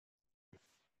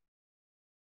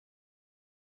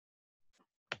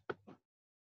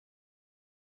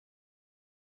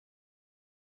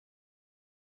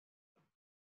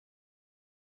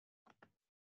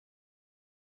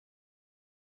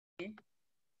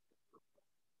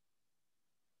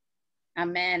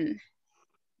Amen.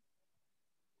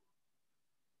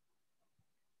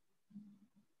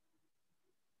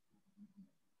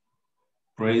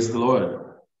 Praise the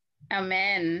Lord.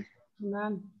 Amen.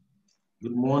 Amen.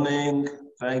 Good morning.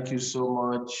 Thank you so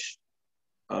much,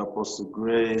 Apostle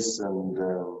Grace, and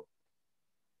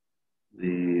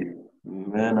the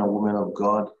men and women of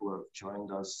God who have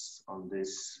joined us on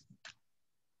this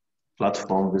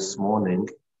platform this morning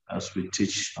as we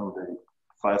teach on the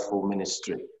fivefold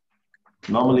ministry.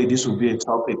 Normally, this would be a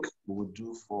topic we would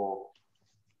do for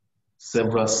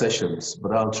several sessions,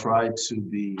 but I'll try to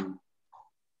be,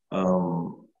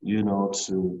 to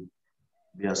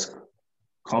be as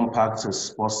compact as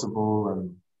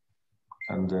possible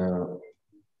and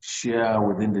share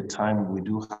within the time we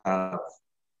do have.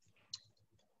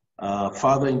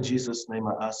 Father, in Jesus' name,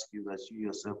 I ask you that you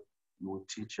yourself will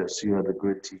teach us. You are the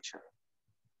great teacher.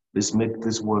 Please make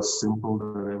this word simple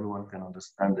that everyone can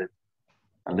understand it.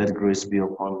 And let grace be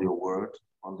upon your word,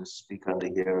 on the speaker and the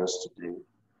hearers today.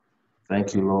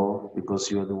 Thank you, Lord,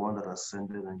 because you are the one that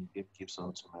ascended and you give gifts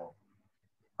unto men.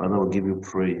 Father, we'll give you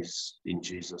praise in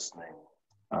Jesus' name.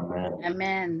 Amen.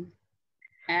 Amen.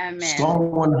 Amen.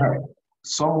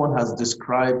 Someone has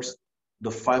described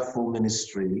the fivefold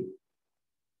ministry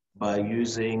by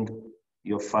using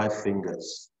your 5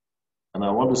 fingers. And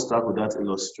I want to start with that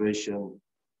illustration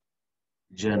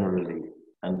generally,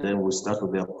 and then we'll start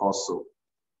with the apostle.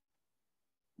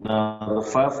 Now, the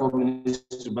fivefold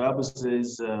ministry, the Bible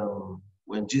says,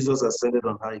 when Jesus ascended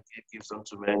on high, he gave gifts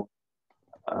unto men,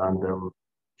 and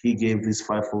he gave these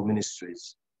fivefold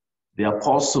ministries. The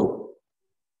apostle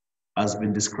has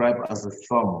been described as the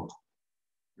thumb.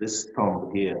 This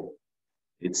thumb here,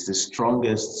 it's the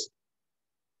strongest,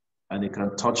 and it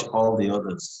can touch all the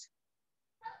others,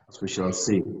 as we shall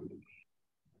see.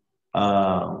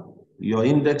 Your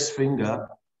index finger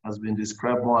has been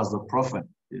described more as the prophet,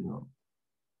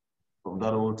 from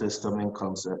that Old Testament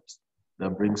concept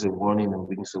that brings a warning and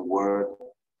brings a word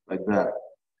like that.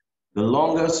 The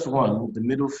longest one, the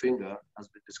middle finger, has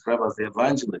been described as the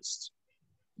evangelist.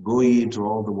 Go ye into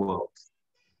all the world.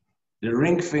 The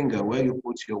ring finger, where you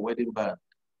put your wedding band,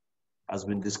 has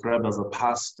been described as a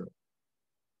pastor.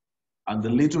 And the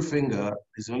little finger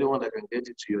is the only one that can get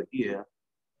into your ear,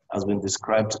 has been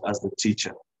described as the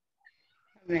teacher.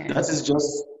 Amen. That is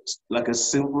just like a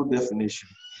simple definition.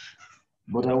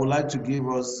 But I would like to give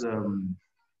us,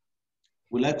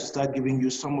 we'd like to start giving you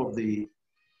some of the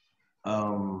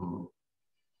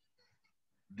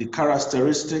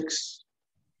characteristics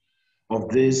of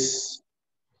these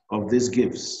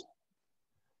gifts.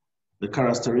 The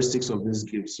characteristics of these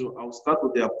gifts. So I'll start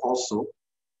with the apostle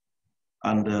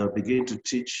and begin to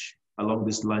teach along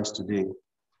these lines today.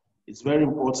 It's very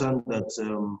important that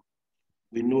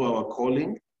we know our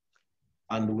calling,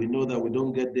 and we know that we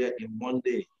don't get there in one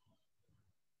day.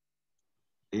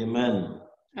 Amen.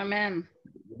 Amen.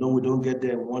 We don't get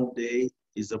there in one day.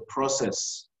 It's a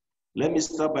process. Let me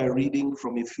start by reading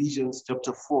from Ephesians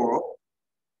chapter 4,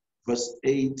 verse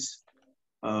 8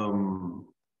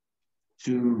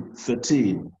 to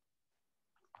 13.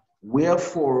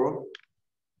 Wherefore,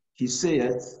 he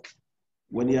saith,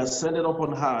 when he ascended up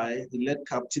on high, he led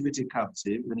captivity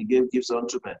captive, and he gave gifts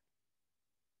unto men.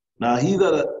 Now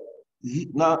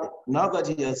now that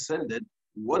he ascended,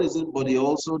 what is it but he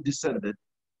also descended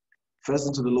first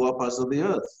into the lower parts of the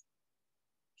earth?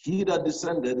 He that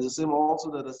descended is the same also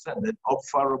that ascended up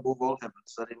far above all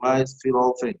heavens, that he might fill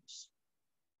all things.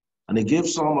 And he gave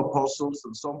some apostles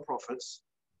and some prophets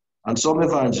and some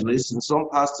evangelists and some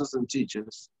pastors and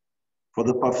teachers for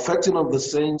the perfecting of the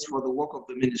saints, for the work of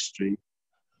the ministry,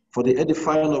 for the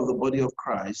edifying of the body of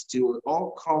Christ, till we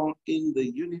all come in the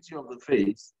unity of the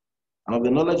faith and of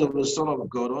the knowledge of the Son of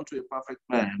God, unto a perfect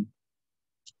man,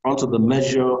 unto the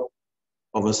measure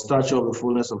of a stature of the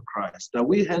fullness of Christ, that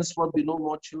we henceforth be no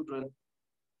more children,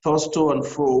 tossed to and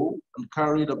fro, and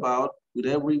carried about with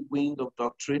every wind of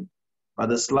doctrine, by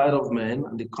the sleight of men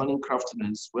and the cunning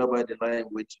craftiness, whereby they lie in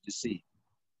wait to deceive.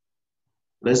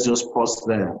 Let's just pause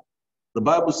there. The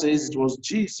Bible says it was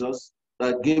Jesus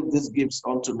that gave these gifts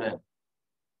unto men.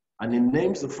 And he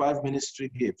names the 5 ministry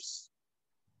gifts.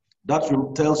 That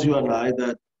tells you and I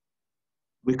that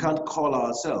we can't call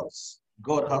ourselves.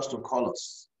 God has to call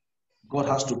us. God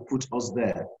has to put us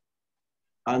there.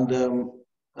 And the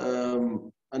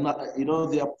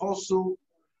apostle,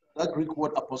 that Greek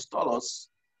word apostolos,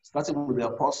 starting with the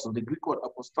apostle, the Greek word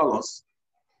apostolos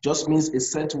just means a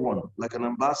sent one, like an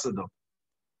ambassador.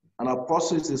 An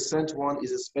apostle is a sent one,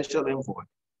 is a special envoy.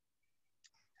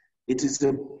 It is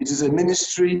a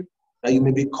ministry that you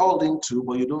may be called into,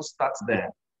 but you don't start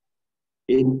there.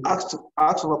 In Acts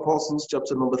of Apostles,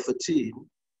 chapter number 13,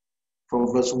 from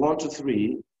verse 1 to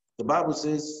 3, the Bible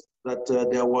says that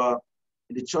there were,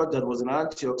 in the church that was in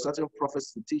Antioch, certain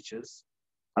prophets and teachers,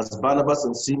 as Barnabas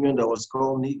and Simeon that was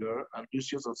called Niger, and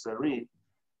Lucius of Cyrene,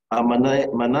 and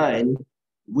Manaen,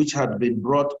 which had been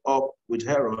brought up with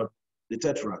Herod the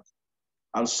Tetrarch,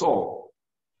 and Saul,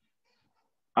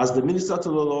 as the minister to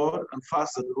the Lord and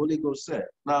fasted, the Holy Ghost said.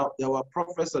 Now, there were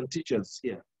prophets and teachers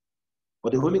here,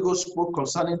 but the Holy Ghost spoke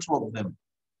concerning 2 of them.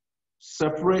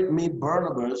 Separate me,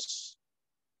 Barnabas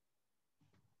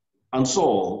and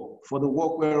Saul, for the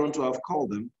work whereunto I have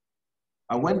called them.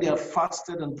 And when they had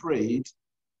fasted and prayed,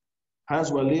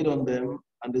 hands were laid on them,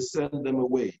 and they sent them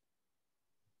away.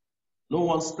 No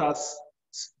one starts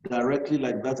directly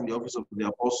like that in the office of the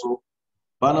apostle.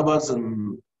 Barnabas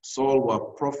and Saul were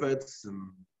prophets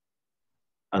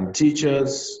and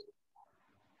teachers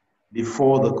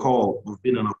before the call of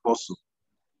being an apostle.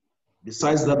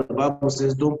 Besides that, the Bible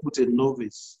says, don't put a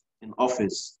novice in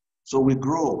office. So we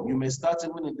grow. You may start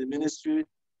even in the ministry,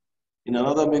 in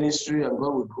another ministry, and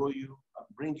God will grow you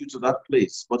and bring you to that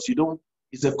place. But you don't,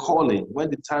 it's a calling. When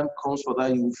the time comes for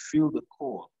that, you will feel the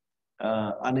call.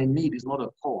 And a need is not a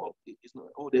call. It's not,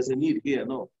 oh, there's a need here.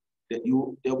 No.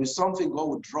 There'll be something God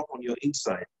will drop on your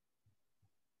inside.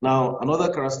 Now,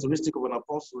 another characteristic of an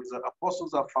apostle is that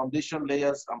apostles are foundation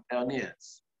layers and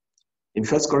pioneers. In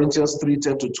 1 Corinthians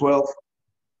 3:10-12,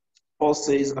 Paul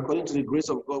says, according to the grace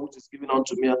of God which is given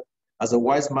unto me as a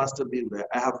wise master builder,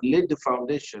 I have laid the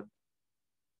foundation,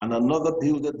 and another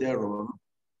builded thereon.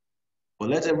 But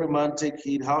let every man take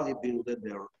heed how he builded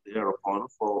thereupon,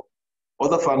 for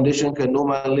other foundation can no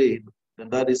man lay than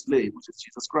that is laid, which is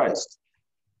Jesus Christ.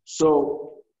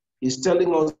 So he's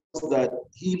telling us that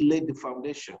he laid the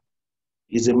foundation.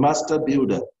 He's a master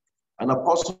builder. An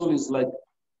apostle is like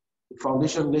the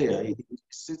foundation layer. He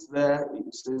sits there,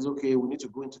 he says, okay, we need to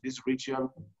go into this region,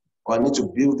 or I need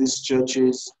to build these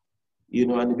churches,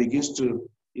 and he begins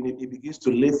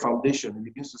to lay foundation. He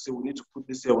begins to say, we need to put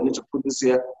this here, we need to put this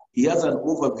here. He has an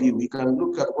overview. He can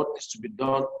look at what needs to be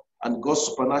done, and God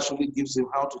supernaturally gives him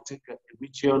how to take a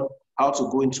region, how to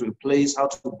go into a place, how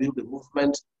to build a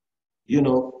movement,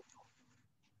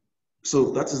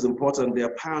 So that is important. They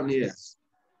are pioneers.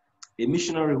 A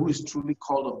missionary who is truly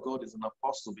called of God is an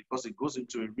apostle, because he goes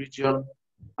into a region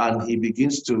and he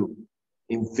begins to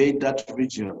invade that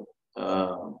region.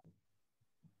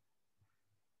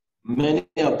 Many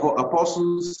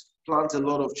apostles plant a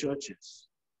lot of churches.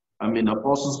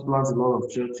 Apostles plant a lot of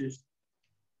churches.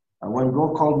 And when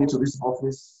God called me to this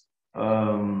office,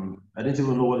 I didn't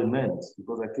even know what it meant,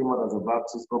 because I came out as a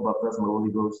Baptist, got baptized in the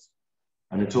Holy Ghost,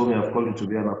 and he told me I've called you to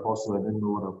be an apostle. I didn't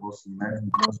know what apostle meant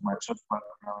because my church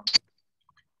background.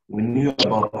 We knew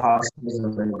about pastors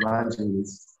and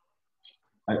evangelists.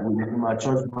 In my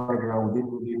church background, we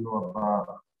didn't really know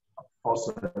about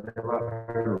apostle. I never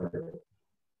heard of it.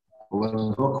 But when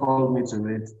God called me to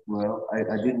it, well,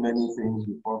 I did many things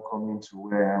before coming to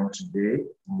where I am today.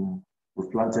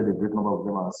 We've planted a great number of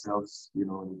them ourselves. We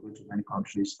go to many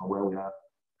countries from where we are,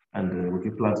 and we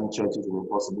keep planting churches in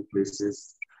impossible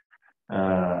places. In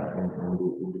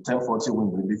the 1040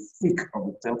 window, in the thick of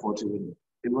the 1040 window.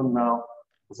 Even now,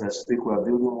 as I speak, we are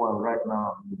building one right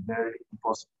now in a very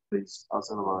impossible place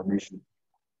outside of our nation.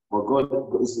 But God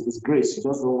is grace. You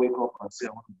just don't wake up and say,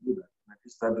 I want to do that. And I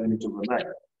just start doing it overnight.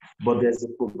 But there's a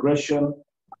progression.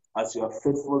 As you are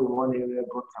faithful in one area,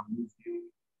 God can move you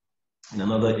in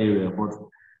another area. But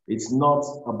it's not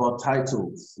about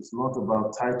titles. It's not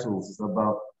about titles. It's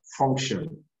about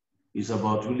function. It's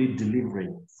about really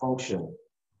delivering function.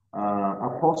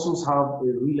 Apostles have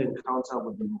a real encounter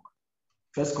with the Lord.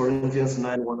 1 Corinthians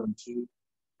 9:1-2.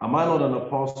 Am I not an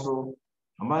apostle?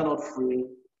 Am I not free?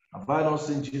 Have I not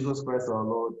seen Jesus Christ our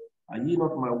Lord? Are ye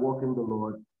not my work in the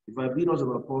Lord? If I be not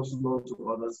an apostle to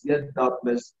others, yet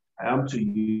doubtless I am to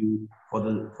you. For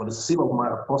the sake of my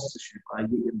apostleship are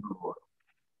ye in the Lord.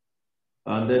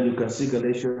 And then you can see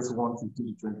Galatians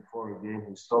 1:15-24 again.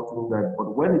 He's talking that,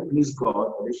 but when it pleased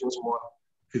God, Galatians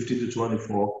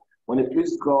 1:15-24, when it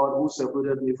pleased God who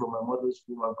separated me from my mother's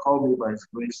womb and called me by his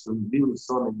grace to reveal his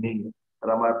Son in me,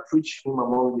 that I might preach him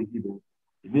among the heathen.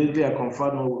 Immediately I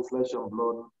conferred not with flesh and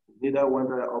blood, neither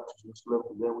went I up to Jerusalem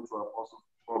to them which were apostles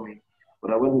before me,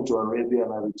 but I went into Arabia,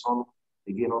 and I returned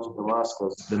again unto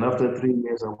Damascus. Then after 3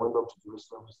 years I went up to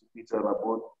Jerusalem to see Peter, and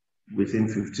abode within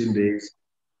 15 days.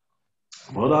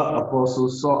 Other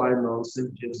apostles saw I none,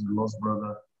 save James the lost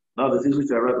brother. Now the things which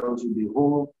I write unto,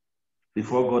 behold,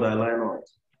 before God I lie not.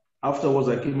 Afterwards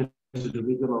I came into the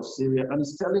region of Syria, and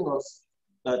he's telling us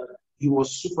that he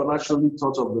was supernaturally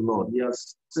taught of the Lord. He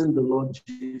has seen the Lord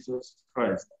Jesus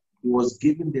Christ. He was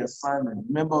given the assignment.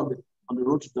 Remember on the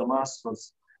road to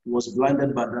Damascus, He was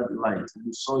blinded by that light.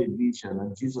 He saw a vision,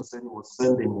 and Jesus said he was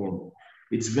sending him.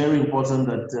 It's very important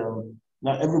that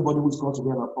now everybody who's going to be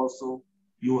an apostle,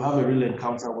 you will have a real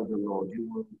encounter with the Lord. You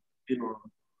will,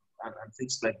 and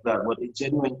things like that. But a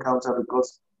genuine encounter,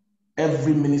 because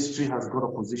every ministry has got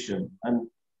a position. And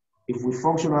if we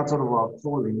function out of our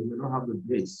calling, we don't have the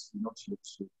grace not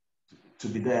to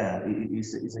be there.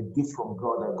 It's a gift from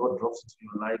God that God drops into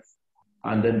your life.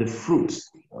 And then the fruit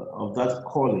of that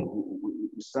calling,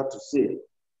 we start to see.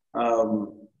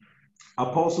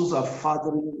 Apostles are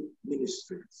fathering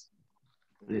ministries.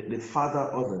 They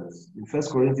father others. In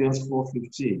 1 Corinthians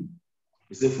 4:15,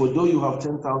 it says, for though you have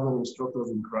 10,000 instructors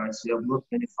in Christ, you have not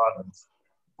many fathers.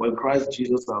 For in Christ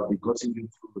Jesus I have begotten you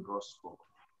through the gospel.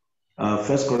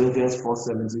 1 Corinthians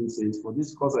 4:17 says, for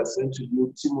this cause I sent to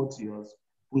you Timotheus,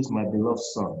 who is my beloved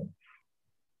son.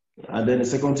 And then in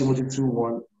 2 Timothy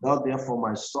 2:1, thou therefore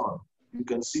my son. You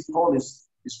can see Paul is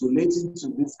relating to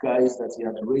these guys that he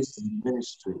had raised in the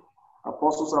ministry.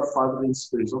 Apostles are fathering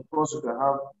spirits. Of course, you can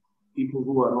have people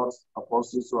who are not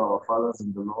apostles, who are our fathers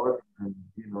in the Lord, and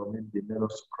maybe they led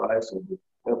us to Christ or they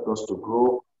helped us to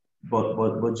grow.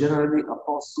 But generally,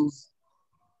 apostles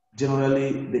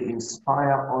generally they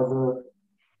inspire other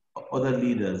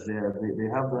leaders. They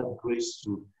have that grace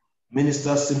to.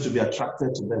 Ministers seem to be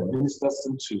attracted to them. Ministers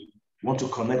seem to want to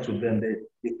connect with them.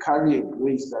 They carry a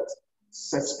grace that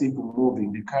sets people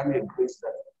moving. They carry a grace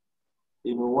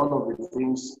that, one of the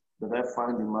things that I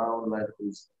find in my own life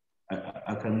is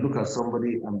I can look at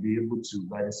somebody and be able to,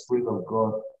 by the Spirit of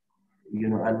God,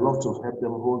 I love to help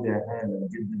them hold their hand and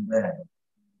give them there.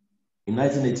 In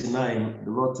 1989,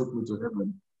 the Lord took me to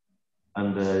heaven,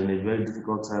 and in a very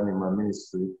difficult time in my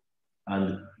ministry,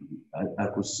 and I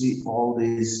could see all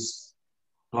these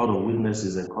cloud of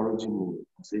witnesses encouraging me,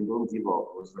 saying, don't give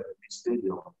up. It was like a big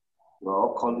stadium. They were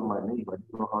all calling my name. I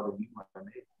didn't know how to give my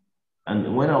name.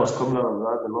 And when I was coming out of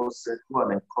that, the Lord said, go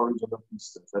and encourage other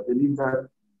Christians. I believe that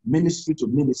ministry to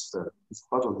minister is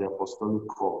part of the apostolic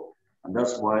call. And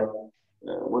that's why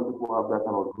when people have that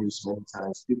kind of grace, many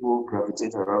times, people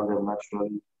gravitate around them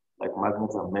naturally, like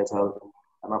magnet and metal.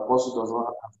 An apostle does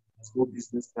not have no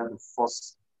business trying to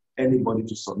force anybody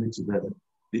to submit to them.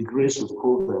 The grace will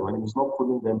pull them, and if it's not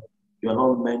pulling them, you are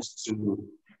not meant to.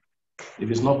 If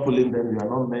it's not pulling them, you are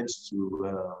not meant to.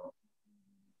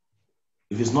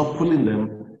 If it's not pulling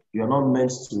them, you are not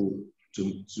meant to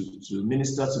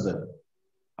minister to them.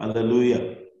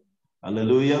 Hallelujah.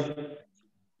 Hallelujah.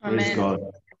 Amen. Praise God.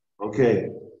 Okay.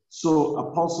 So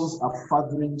apostles are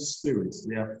fathering spirits.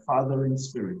 They are fathering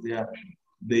spirits.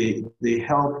 They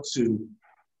help to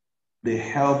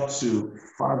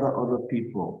father other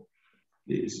people.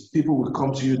 People will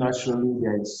come to you naturally. They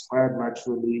are inspired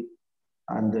naturally.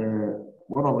 And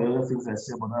one of the other things I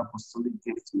say about that apostolic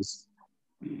gift is,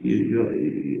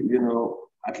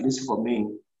 at least for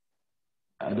me,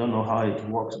 I don't know how it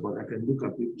works, but I can look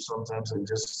at people sometimes and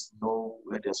just know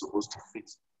where they're supposed to fit.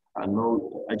 I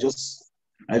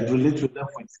relate with them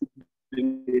for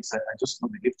 15 minutes. I just know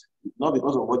the gift, not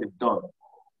because of what they've done.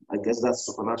 I guess that's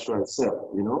supernatural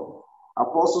itself,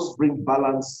 Apostles bring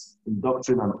balance in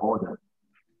doctrine and order.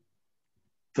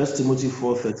 1 Timothy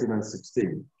 4:13 and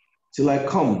 16. Till I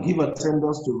come, give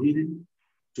attendance to reading,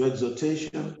 to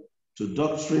exhortation, to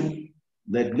doctrine.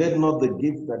 Neglect not the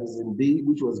gift that is in thee,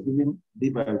 which was given thee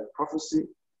by prophecy,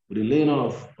 with the laying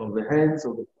on of the hands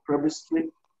of the presbytery.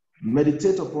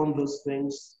 Meditate upon those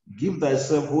things. Give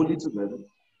thyself wholly to them,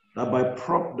 that thy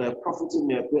profiting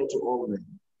may appear to all men.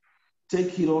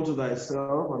 Take heed unto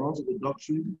thyself and unto the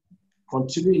doctrine.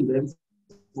 Continue in them,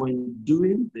 for in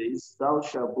doing this thou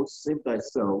shalt both save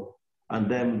thyself and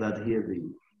them that hear thee.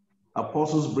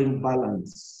 Apostles bring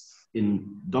balance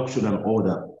in doctrine and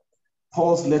order.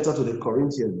 Paul's letter to the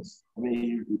Corinthians,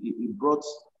 he brought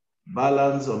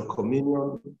balance on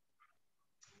communion,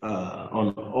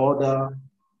 on order,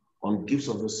 on gifts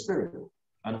of the Spirit.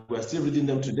 And we're still reading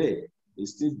them today.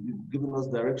 He's still giving us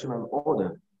direction and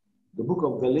order. The book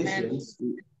of Galatians,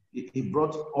 he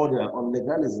brought order on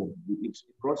legalism. He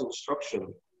brought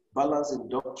instruction, balance in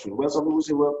doctrine. Where some people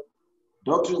say, well,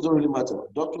 doctrines don't really matter.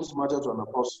 Doctrines matter to an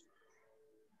apostle.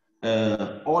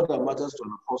 Order matters to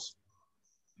an apostle,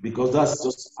 because that's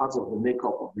just part of the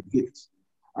makeup of the gift.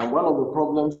 And one of the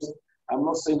problems, I'm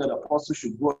not saying that apostles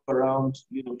should go around,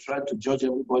 trying to judge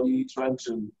everybody, trying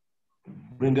to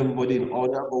bring everybody in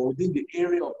order, but within the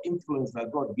area of influence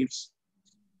that God gives you.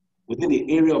 Within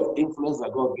the area of influence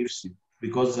that God gives you.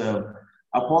 Because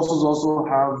apostles also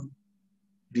have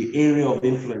the area of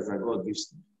influence that God gives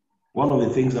them. One of the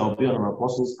things that will be on an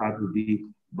apostle's heart will be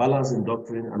balance in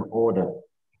doctrine and order.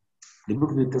 The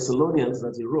book of the Thessalonians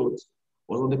that he wrote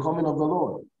was on the coming of the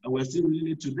Lord, and we're still reading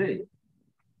it today.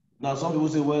 Now, some people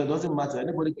say, well, it doesn't matter.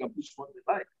 Anybody can preach what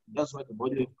they like. That's why the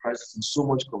body of Christ is in so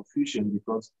much confusion,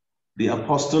 because the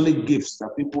apostolic gifts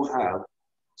that people have,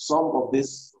 some of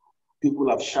these people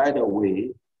have shied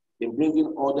away in bringing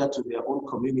order to their own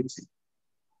community.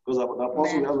 Because the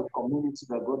apostle will have a community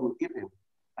that God will give him.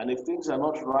 And if things are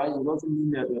not right, it doesn't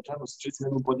mean that they're trying to straighten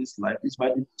everybody's life. It's by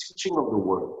the teaching of the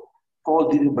word. Paul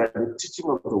did it by the teaching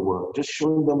of the word, just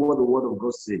showing them what the word of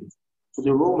God says. To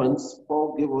the Romans,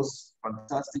 Paul gave us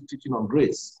fantastic teaching on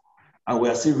grace. And we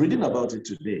are still reading about it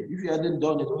today. If you hadn't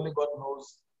done it, only God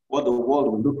knows what the world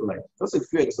will look like. Just a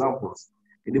few examples.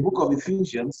 In the book of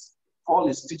Ephesians, Paul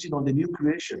is teaching on the new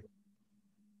creation.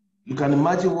 You can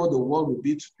imagine what the world would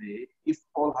be today if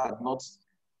Paul had not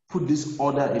put this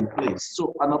order in place.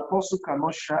 So an apostle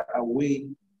cannot shy away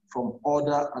from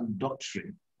order and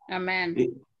doctrine. Amen.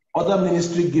 Other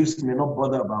ministry gifts may not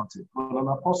bother about it, but an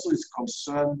apostle is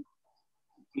concerned.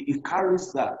 He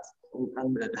carries that,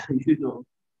 and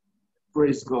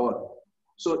praise God.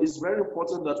 So it's very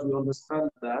important that we understand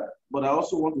that. But I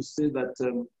also want to say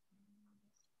that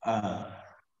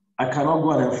I cannot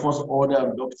go and enforce order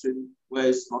and doctrine where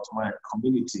it's not my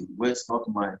community, where it's not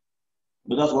my.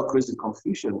 But that's what creates the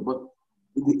confusion. But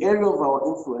in the area of our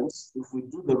influence, if we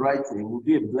do the right thing, we'll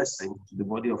be a blessing to the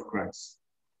body of Christ.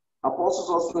 Apostles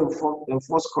also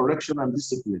enforce correction and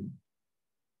discipline.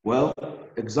 Well,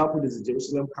 example is the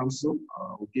Jerusalem Council.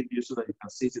 We'll give you so that you can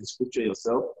see it in scripture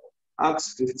yourself.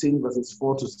 Acts 15, verses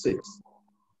 4 to 6.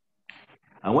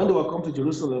 And when they were come to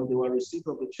Jerusalem, they were received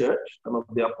of the church and of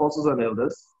the apostles and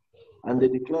elders, and they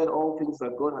declared all things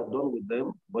that God had done with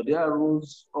them. But there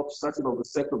arose up certain of the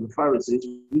sect of the Pharisees,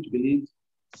 which believed,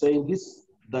 saying this,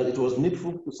 that it was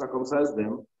needful to circumcise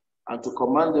them and to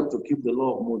command them to keep the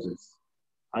law of Moses.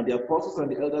 And the apostles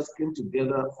and the elders came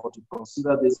together for to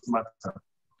consider this matter.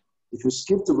 If you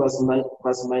skip to verse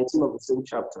 19 of the same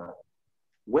chapter,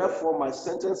 wherefore my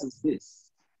sentence is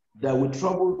this, that we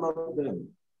trouble not them,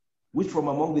 which from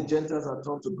among the Gentiles are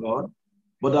turned to God,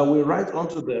 but that we write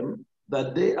unto them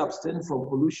that they abstain from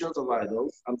pollutions of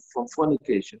idols, and from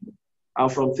fornication,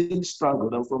 and from things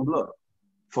strangled, and from blood.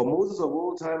 For Moses of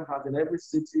old time hath in every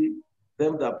city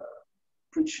them that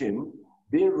preach him,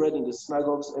 being read in the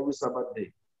synagogues every Sabbath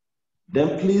day.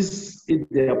 Then please it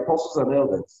the apostles and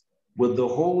elders with the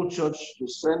whole church to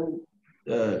send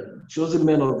chosen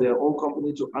men of their own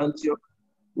company to Antioch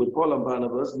with Paul and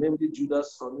Barnabas, namely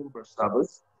Judas, son of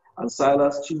Barsabbas, and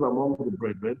Silas, chief among the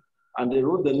brethren. And they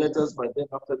wrote the letters by them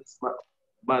after this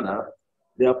manner,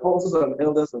 the apostles and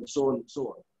elders, and so on and so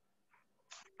on.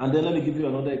 And then let me give you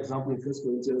another example in 1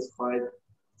 Corinthians 5,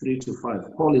 3 to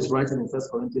 5. Paul is writing in 1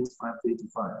 Corinthians 5, 3 to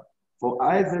 5. For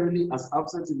I verily, as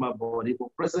absent in my body,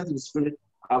 but present in spirit,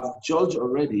 have judged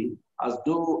already, as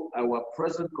though I were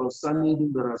present concerning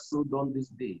him that has so done this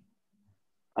day.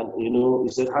 And he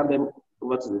said, hand them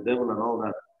over to the devil and all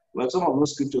that. Well, some of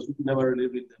those scriptures, we never really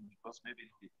read them because maybe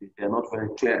they're not very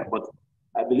clear, but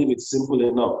I believe it's simple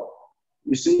enough.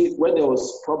 You see, when there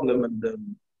was problem and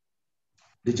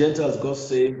the Gentiles got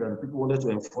saved and people wanted to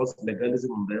enforce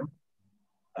legalism on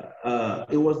them,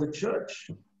 it was the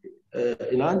church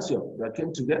in Antioch that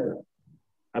came together.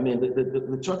 I mean,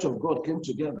 the church of God came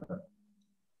together.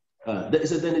 It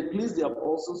said, then it pleased the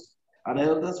apostles and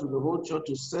elders with the whole church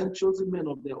to send chosen men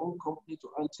of their own company to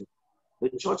Antioch. The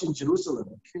church in Jerusalem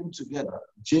came together.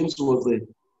 James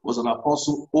was an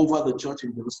apostle over the church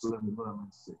in Jerusalem, is what I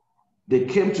meant to say. They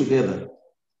came together.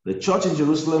 The church in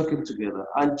Jerusalem came together,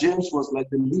 and James was like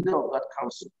the leader of that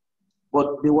council.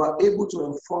 But they were able to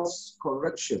enforce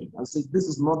correction and say, this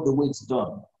is not the way it's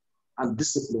done, and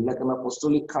discipline, like an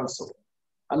apostolic council.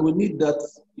 And we need that,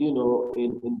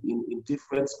 in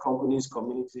different companies,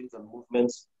 communities, and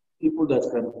movements, people that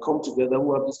can come together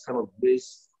who have this kind of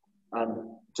grace and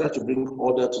try to bring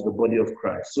order to the body of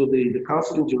Christ. So the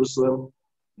council in Jerusalem,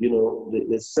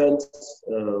 they sent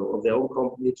of their own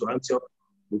company to Antioch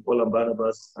with Paul and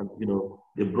Barnabas, and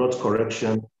they brought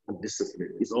correction and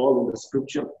discipline. It's all in the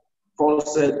scripture. Paul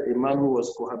said, a man who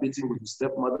was cohabiting with his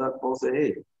stepmother, Paul said,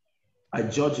 hey, I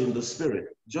judge in the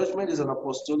spirit. Judgment is an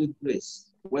apostolic place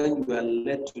when you are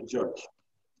led to judge.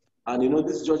 And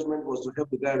this judgment was to help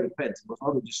the guy repent. It was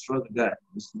not to destroy the guy.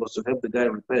 It was to help the guy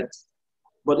repent.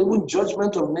 But even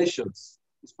judgment of nations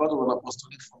is part of an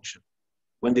apostolic function.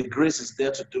 When the grace is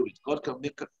there to do it, God can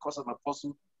cause an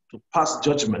apostle to pass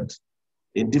judgment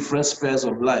in different spheres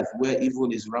of life where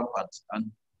evil is rampant.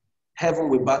 And heaven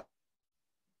will back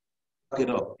it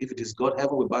up. If it is God,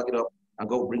 heaven will back it up, and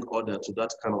God will bring order to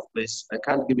that kind of place. I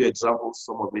can't give you examples,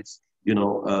 some of it,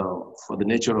 for the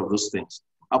nature of those things.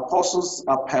 Apostles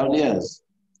are pioneers,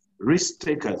 risk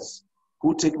takers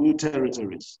who take new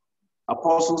territories.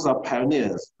 Apostles are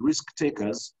pioneers, risk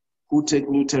takers who take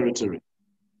new territory.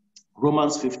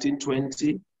 Romans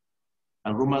 15:20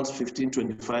 and Romans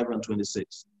 15:25 and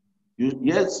 26.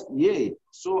 Yes, yea,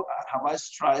 so have I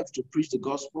strived to preach the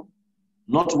gospel,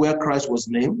 not where Christ was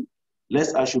named,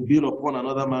 lest I should build upon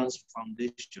another man's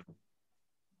foundation.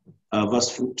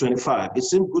 Verse 25, it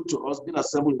seemed good to us, being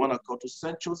assembled in one accord, to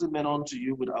send chosen men unto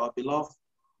you with our beloved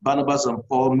Barnabas and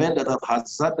Paul, men that have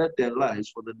hazarded their lives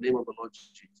for the name of the Lord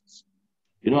Jesus.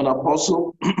 You know, an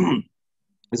apostle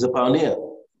is a pioneer.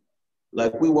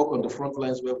 Like we walk on the front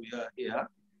lines where we are here,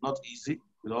 not easy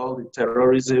with all the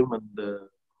terrorism and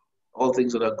all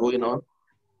things that are going on.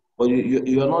 But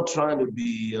you are not trying to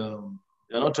be, you're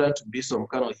not trying to be some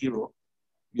kind of hero.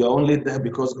 You are only there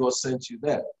because God sent you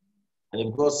there. And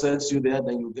if God sends you there,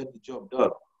 then you get the job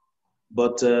done.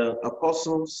 But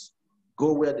apostles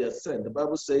go where they are sent. The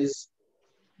Bible says,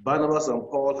 Barnabas and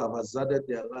Paul have hazarded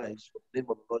their lives for the name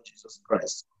of the Lord Jesus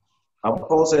Christ. And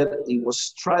Paul said he was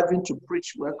striving to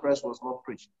preach where Christ was not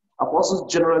preached.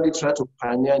 Apostles generally try to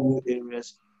pioneer new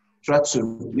areas, try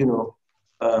to,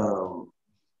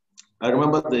 I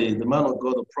remember the man of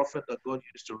God, the prophet that God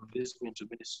used to release me into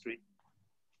ministry.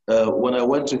 When I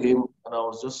went to him, and I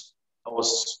was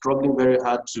struggling very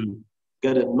hard to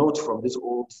get a note from this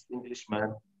old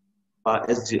Englishman,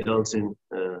 S.G. Elton,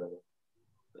 that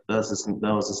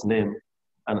was his name.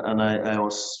 And I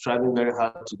was striving very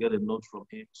hard to get a note from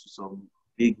him to some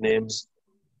big names.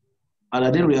 And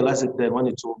I didn't realize it then when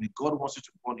he told me, God wants you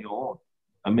to go on your own.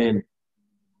 I mean,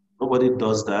 nobody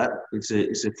does that. It's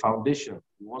a foundation.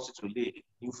 He wants you to lay a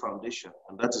new foundation.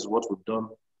 And that is what we've done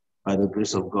by the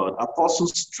grace of God.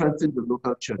 Apostles strengthened the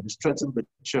local church. They strengthened the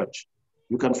church.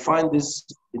 You can find this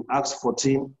in Acts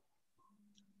 14,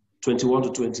 21 to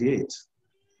 28.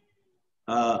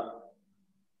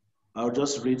 I'll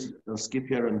just read and skip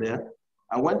here and there.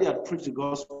 And when they had preached the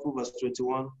gospel, verse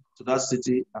 21, to that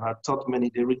city and had taught many,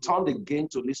 they returned again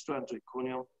to Lystra and to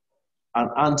Iconium and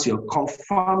Antioch,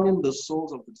 confirming the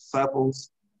souls of the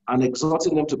disciples and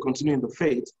exhorting them to continue in the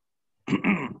faith,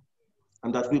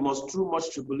 and that we must through much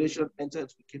tribulation enter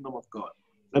into the kingdom of God.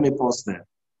 Let me pause there.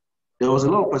 There was a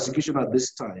lot of persecution at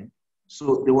this time.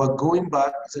 So they were going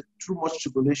back, said, through much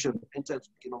tribulation enter into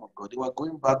the kingdom of God. They were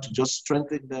going back to just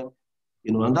strengthen them,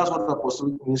 and that's what the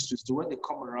apostolic ministries do. When they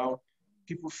come around,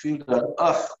 people feel that,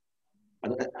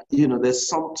 there's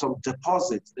some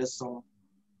deposit, there's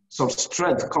some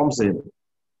strength comes in.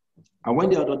 And when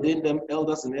they had ordained them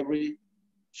elders in every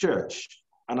church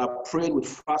and are prayed with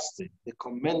fasting, they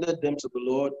commended them to the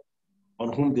Lord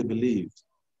on whom they believed.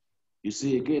 You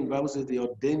see, again, the Bible says they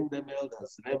ordained them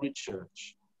elders in every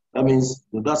church. That means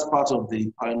that's part of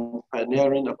the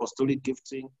pioneering apostolic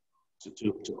gifting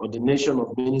to ordination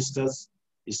of ministers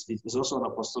is also an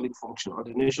apostolic function.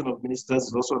 Ordination of ministers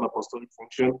is also an apostolic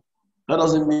function. That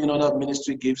doesn't mean other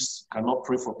ministry gifts cannot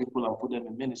pray for people and put them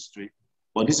in ministry,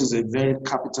 but this is a very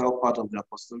capital part of the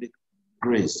apostolic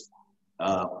grace.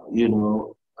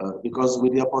 Because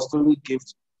with the apostolic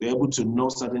gift, we're able to know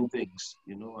certain things,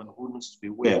 and who needs to be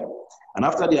where. And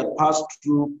after they had passed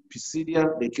through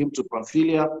Pisidia, they came to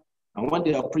Pamphylia. And when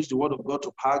they had preached the word of God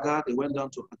to Perga, they went down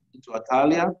into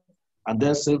Attalia and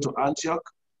then sailed to Antioch,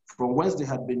 from whence they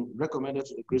had been recommended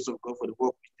to the grace of God for the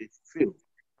work which they fulfilled.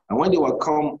 And when they were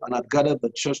come and had gathered the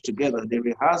church together, they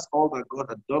rehearsed all that God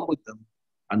had done with them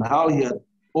and how he had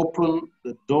opened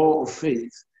the door of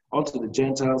faith unto the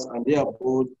Gentiles, and they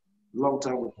abode long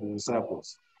time with the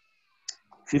disciples.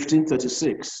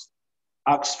 15:36,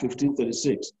 Acts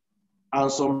 15:36. And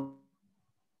some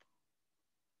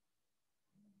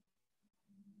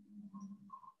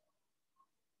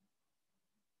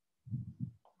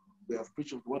they have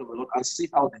preached the word of the Lord and see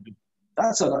how they do.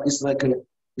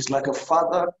 It's like a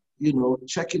father,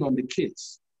 checking on the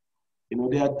kids.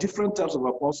 There are different types of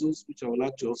apostles, which I would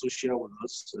like to also share with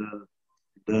us.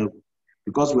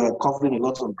 Because we are covering a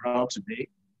lot of ground today,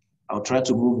 I'll try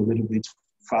to move a little bit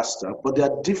faster. But there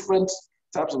are different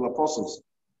types of apostles.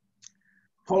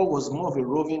 Paul was more of a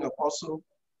roving apostle.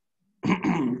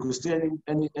 You could stay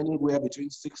anywhere between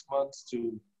 6 months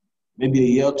to maybe a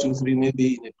year, 2, 3,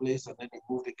 maybe in a place, and then he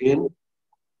moved again.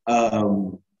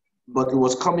 But he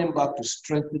was coming back to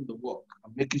strengthen the work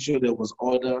and making sure there was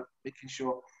order, making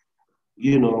sure,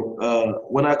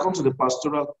 when I come to the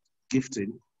pastoral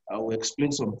gifting, I will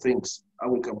explain some things, how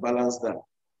we can balance that.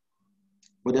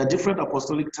 But there are different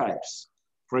apostolic types.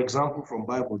 For example, from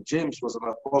Bible, James was an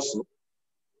apostle,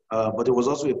 but he was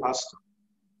also a pastor.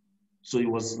 So he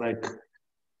was like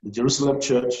the Jerusalem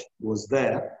church, he was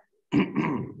there.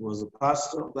 He was a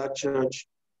pastor of that church,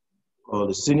 or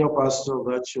the senior pastor of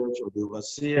that church, or the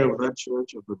overseer of that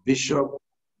church, or the bishop,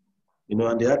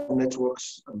 and they had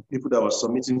networks and people that were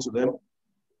submitting to them.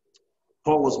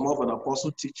 Paul was more of an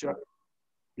apostle teacher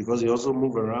because he also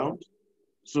moved around.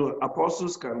 So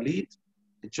apostles can lead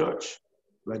the church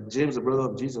like James, the brother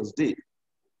of Jesus, did,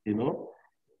 you know,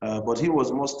 but he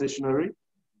was more stationary.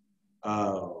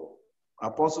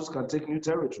 Apostles can take new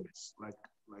territories like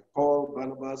Paul,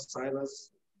 Barnabas,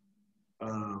 Silas.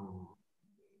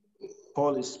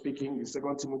 Paul is speaking in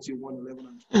 2 Timothy 1:11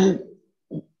 and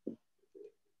 12.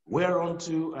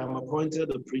 Whereunto I am appointed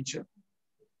a preacher,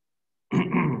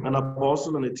 an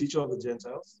apostle, and a teacher of the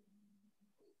Gentiles.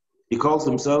 He calls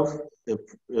himself a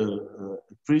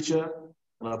preacher,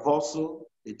 an apostle,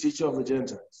 a teacher of the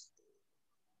Gentiles.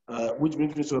 Which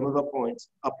brings me to another point.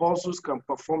 Apostles can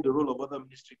perform the role of other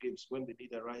ministry gifts when the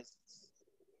need arises.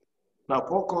 Now,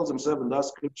 Paul calls himself in that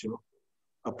scripture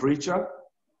a preacher.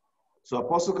 So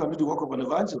apostle can do the work of an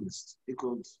evangelist. He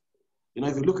could, you know,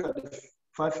 if you look at the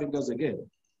 5 fingers again,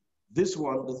 this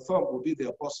one, the thumb, will be the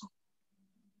apostle.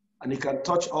 And he can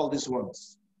touch all these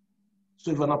ones. So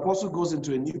if an apostle goes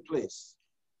into a new place,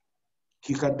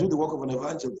 he can do the work of an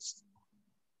evangelist.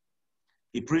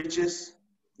 He preaches.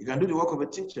 He can do the work of a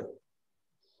teacher.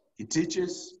 He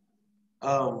teaches.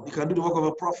 He can do the work of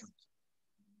a prophet.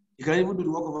 He can even do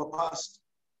the work of a pastor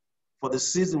for the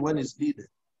season when it's needed.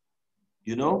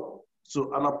 You know?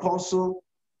 So an apostle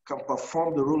can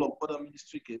perform the role of other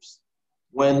ministry gifts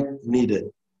when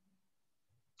needed.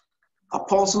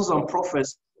 Apostles and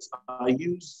prophets are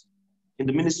used in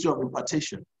the ministry of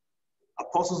impartation.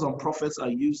 Apostles and prophets are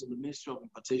used in the ministry of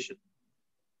impartation.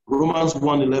 Romans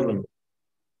 1:11.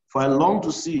 For I long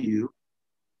to see you,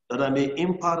 that I may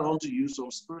impart unto you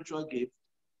some spiritual gift,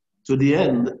 to the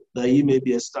end that ye may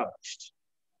be established.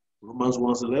 Romans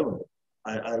 1:11.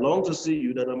 I long to see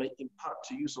you, that I may impart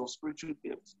to you some spiritual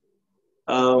gifts.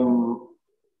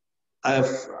 I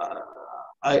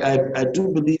do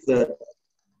believe that,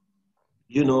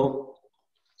 you know,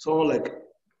 someone like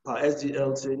S.G.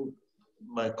 Elton,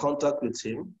 my contact with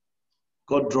him,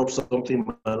 God dropped something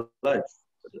in my life.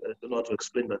 I don't know how to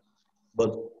explain that.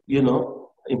 But, you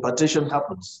know, impartation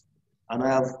happens. And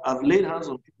I've laid hands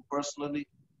on people personally,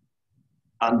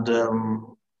 and,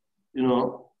 you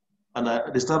know, and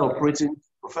they start operating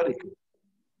prophetically.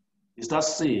 They start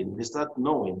seeing, they start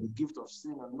knowing. The gift of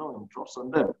seeing and knowing drops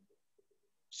on them.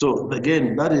 So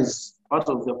again, that is part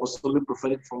of the apostolic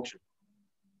prophetic function.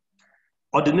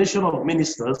 Ordination of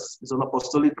ministers is an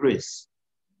apostolic grace.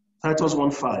 Titus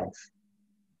 1:5.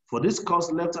 For this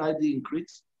cause left I thee in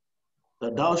Crete,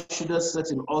 that thou shouldest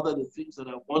set in order the things that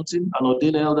are wanting, and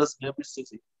ordain elders in every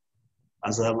city,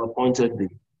 as I have appointed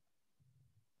thee.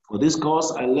 For this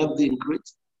cause I left thee in Crete,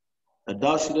 that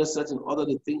thou shouldest set in order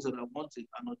the things that are wanting,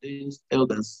 and ordain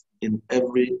elders in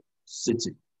every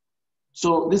city.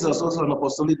 So this is also an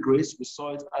apostolic grace. We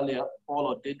saw it earlier. Paul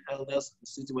ordained elders in the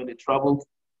city when they traveled.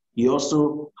 He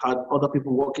also had other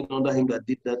people working under him that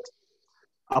did that.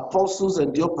 Apostles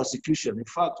endure persecution. In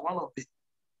fact, one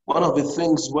of the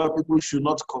things where people should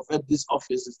not covet this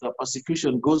office is that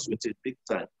persecution goes with it big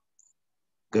time.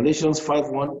 Galatians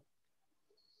 5:1.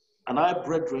 And I,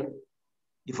 brethren,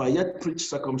 if I yet preach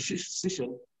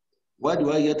circumcision, why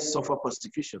do I yet suffer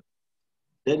persecution?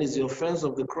 Then is the offense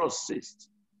of the cross ceased.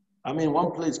 I mean,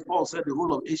 one place, Paul said the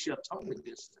whole of Asia turned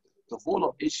against him. The whole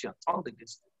of Asia turned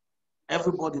against him.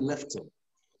 Everybody left him.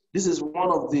 This is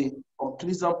one of the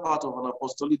unpleasant parts of an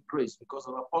apostolic grace, because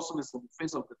an apostle is in the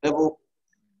face of the devil,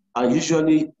 and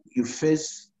usually you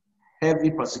face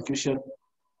heavy persecution.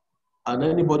 And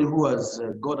anybody who has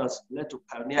God has led to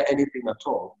pioneer anything at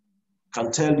all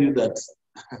can tell you that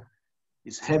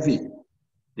it's heavy.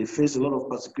 They face a lot of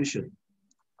persecution.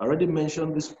 I already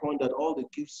mentioned this point that all the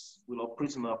gifts will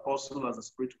operate in an apostle as the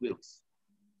Spirit wills.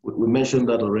 We mentioned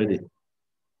that already.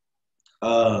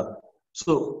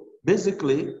 So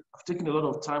basically, I've taken a lot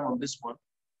of time on this one,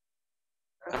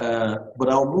 but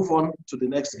I'll move on to the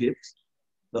next gift,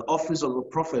 the office of a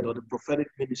prophet or the prophetic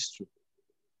ministry.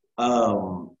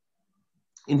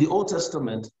 In the Old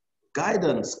Testament,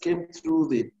 guidance came through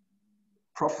the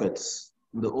prophets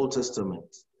in the Old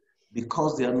Testament,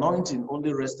 because the anointing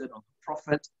only rested on the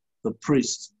prophet, the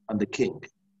priest, and the king.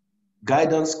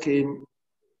 Guidance came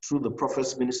through the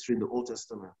prophet's ministry in the Old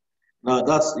Testament. Now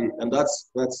that's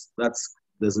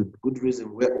there's a good reason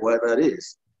why that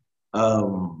is,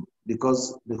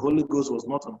 because the Holy Ghost was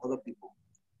not on other people.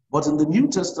 But in the New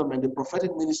Testament, the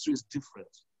prophetic ministry is different,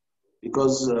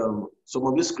 because some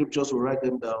of these scriptures, will write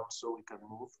them down so we can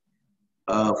move.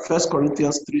 1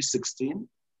 Corinthians 3:16,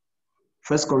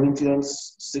 1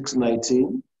 Corinthians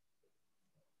 6:19,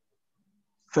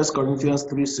 1 Corinthians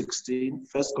 3:16,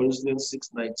 1 Corinthians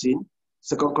 6:19,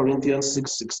 2 Corinthians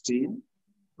 6:16,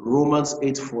 Romans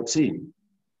 8:14.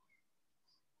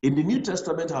 In the New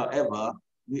Testament, however,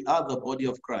 we are the body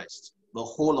of Christ. The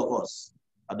whole of us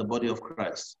are the body of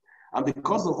Christ. And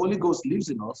because the Holy Ghost lives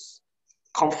in us,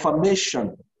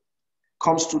 confirmation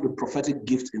comes through the prophetic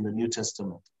gift in the New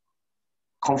Testament.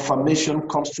 Confirmation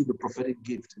comes through the prophetic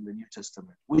gift in the New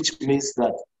Testament, which means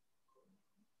that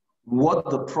what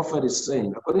the prophet is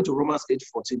saying, according to Romans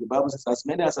 8:14, the Bible says, as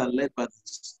many as are led by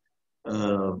this,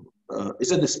 it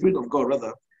said the Spirit of God,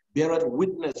 rather, beareth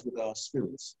witness with our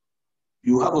spirits.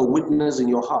 You have a witness in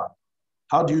your heart.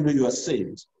 How do you know you are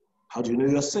saved? How do you know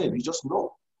you are saved? You just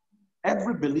know.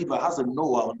 Every believer has a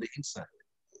knower on the inside.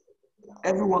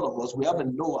 Every one of us, we have a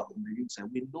knower on the inside.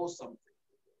 We know something.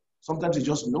 Sometimes you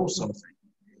just know something.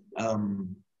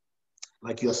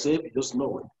 Like you're saved, you just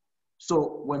know it.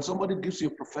 So when somebody gives you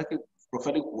a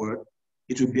prophetic word,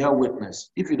 it will bear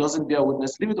witness. If it doesn't bear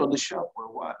witness, leave it on the shelf for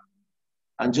a while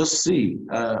and just see.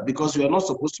 Because you are not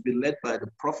supposed to be led by the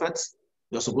prophets.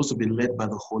 You're supposed to be led by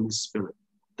the Holy Spirit.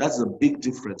 That's a big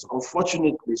difference.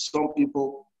 Unfortunately, some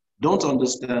people don't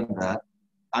understand that,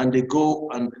 and they go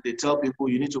and they tell people,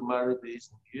 you need to marry this,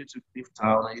 you need to leave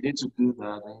town, and you need to do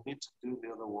that, and you need to do the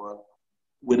other one,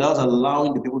 without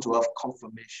allowing the people to have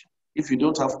confirmation. If you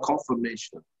don't have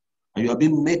confirmation, and you are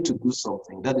being made to do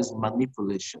something, that is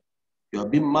manipulation. You are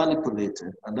being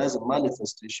manipulated, and that is a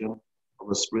manifestation of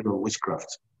a spirit of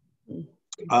witchcraft.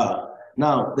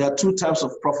 Now, there are two types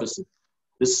of prophecy.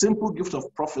 The simple gift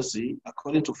of prophecy,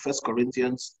 according to 1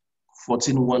 Corinthians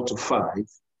 14:1-5,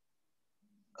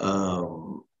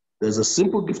 there's a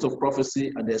simple gift of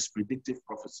prophecy and there's predictive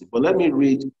prophecy. But let me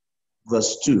read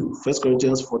verse 2, 1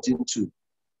 Corinthians 14:2.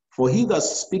 For he that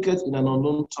speaketh in an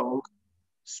unknown tongue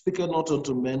speaketh not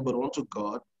unto men, but unto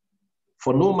God.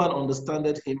 For no man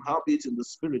understandeth him, howbeit in the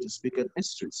spirit he speaketh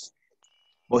mysteries.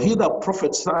 But he that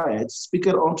prophesieth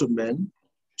speaketh unto men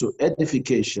to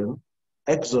edification,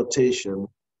 exhortation,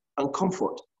 and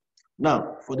comfort.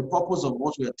 Now, for the purpose of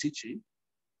what we are teaching,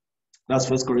 that's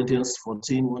 1 Corinthians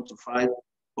 14:1-5.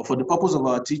 But for the purpose of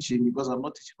our teaching, because I'm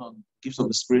not teaching on gifts of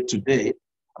the Spirit today,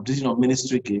 I'm teaching on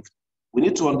ministry gift, we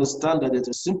need to understand that there's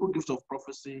a simple gift of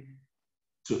prophecy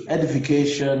to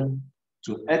edification,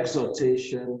 to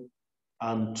exhortation,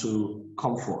 and to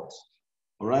comfort.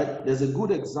 All right? There's a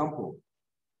good example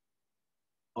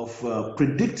of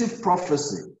predictive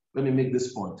prophecy. Let me make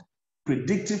this point.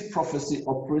 Predictive prophecy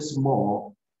operates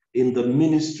more in the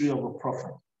ministry of a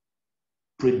prophet.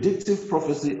 Predictive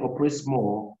prophecy operates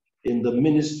more in the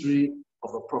ministry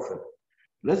of a prophet.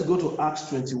 Let's go to Acts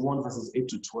 21, verses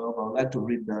 8-12. I would like to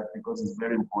read that because it's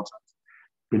very important.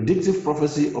 Predictive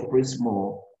prophecy operates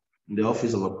more in the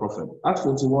office of a prophet. Acts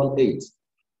 21:8.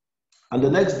 And the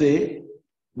next day,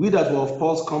 we that were of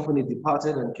Paul's company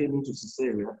departed and came into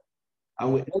Caesarea,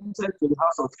 and we entered to the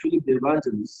house of Philip the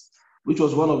evangelist, which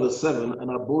was one of the 7,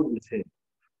 and abode with him.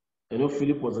 You know,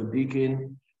 Philip was a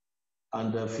deacon,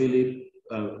 and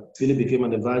Philip became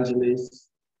an evangelist.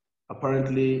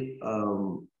 Apparently,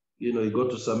 he got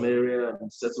to Samaria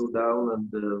and settled down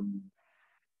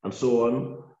and so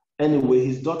on. Anyway,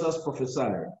 his daughters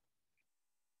prophesied.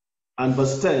 And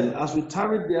verse 10, as we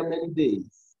tarried there many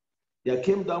days, there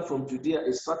came down from Judea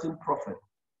a certain prophet.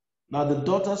 Now the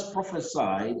daughters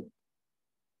prophesied,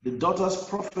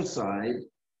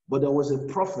 but there was a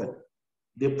prophet.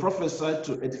 They prophesied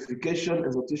to edification,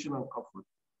 exhortation, and comfort.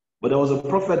 But there was a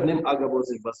prophet named Agabus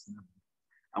in verse 11.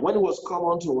 And when it was come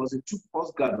unto us, he took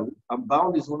Paul's girdle and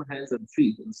bound his own hands and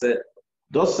feet and said,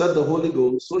 thus said the Holy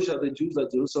Ghost, so shall the Jews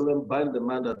at Jerusalem bind the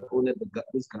man that owneth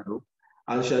this girdle,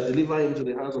 and shall deliver him to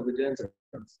the hands of the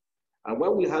Gentiles. And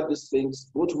when we had these things,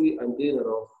 both we and they that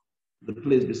of the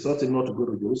place besought him not to go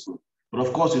to Jerusalem. But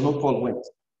of course, Paul went.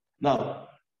 Now,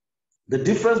 the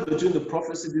difference between the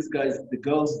prophecy the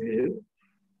girls gave,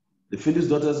 the Philip's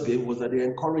daughters gave, was that they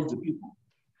encouraged the people.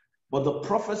 But the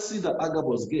prophecy that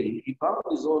Agabus gave, he bound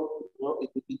his own,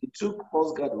 he took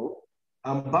Paul's girdle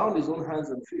and bound his own hands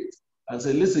and feet and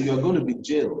said, listen, you are going to be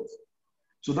jailed.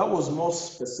 So that was more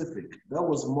specific. That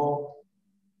was more,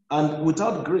 and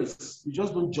without grace, you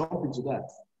just don't jump into that.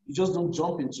 You just don't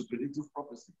jump into predictive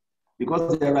prophecy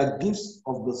because there are gifts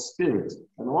of the Spirit.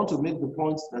 And I want to make the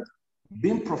point that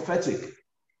being prophetic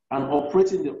and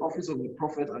operating the office of the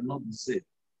prophet are not the same.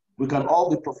 We can all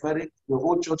be prophetic. The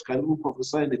whole church can even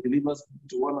prophesy and the believers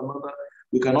to one another.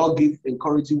 We can all give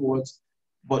encouraging words,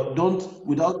 but don't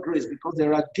without grace, because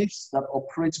there are gifts that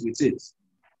operate with it.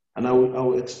 And I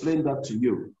will explain that to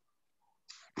you.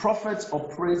 Prophets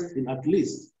operate in at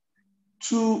least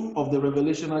 2 of the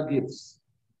revelational gifts.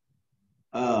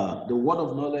 The word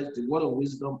of knowledge, the word of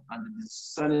wisdom, and the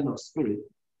discerning of spirit,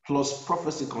 plus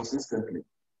prophecy consistently.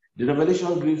 The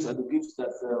revelation gifts are the gifts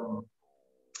that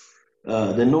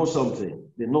they know something.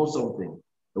 They know something.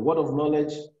 The word of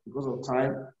knowledge, because of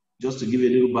time, just to give you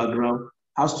a little background,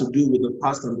 has to do with the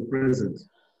past and the present.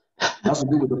 Has to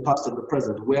do with the past and the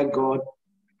present, where God,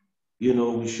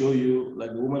 we show you,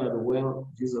 like the woman at the well,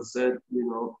 Jesus said,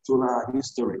 told her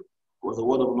history, was a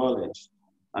word of knowledge.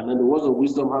 And then the word of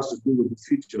wisdom has to do with the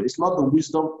future. It's not the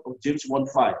wisdom of James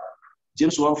 1:5.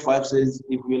 James 1:5 says,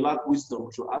 if we lack wisdom,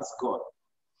 we should ask God.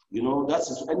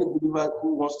 That's any believer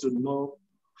who wants to know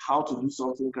how to do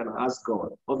something can ask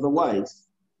God. Otherwise,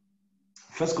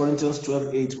 1 Corinthians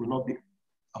 12:8 will not be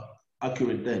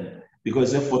accurate then.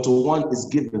 Because if for to one is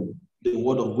given the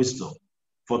word of wisdom,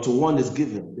 for to one is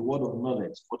given the word of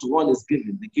knowledge, for to one is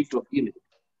given the gift of healing.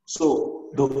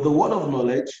 So the word of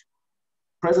knowledge,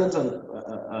 present and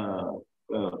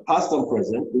past and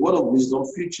present, the word of wisdom,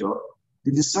 future,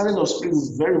 the discerning of spirits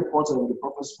is very important in the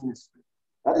prophet's ministry.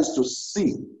 That is to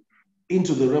see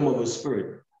into the realm of the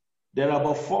spirit. There are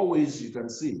about 4 ways you can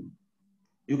see.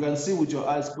 You can see with your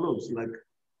eyes closed,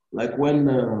 like when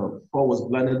Paul was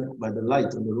blinded by the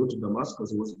light on the road to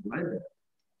Damascus, he was blinded.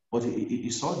 But he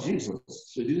saw Jesus.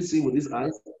 So he didn't see with his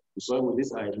eyes, he saw him with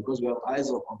his eyes, because we have eyes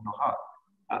of the heart.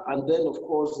 And then, of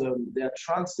course, there are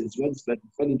trances when it's like he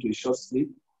fell into a short sleep.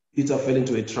 Peter fell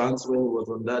into a trance when he was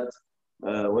on that,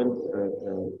 when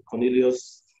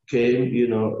Cornelius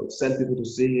came, sent people to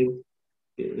see him.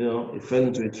 He fell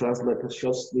into a trance like a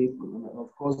short sleep. And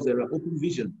of course, there are open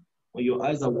vision when your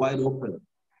eyes are wide open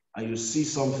and you see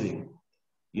something,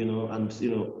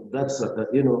 that's,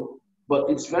 but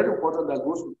it's very important that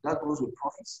goes with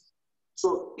prophecy.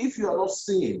 So if you are not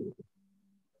seeing,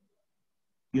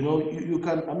 you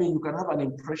can have an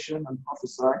impression and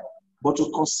prophesy, but to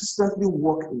consistently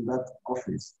walk in that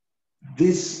office,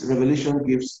 this revelation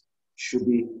gifts should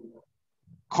be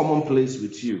commonplace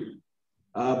with you.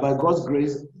 By God's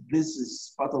grace, this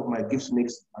is part of my gifts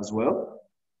mix as well.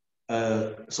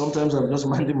 Sometimes I'm just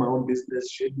minding my own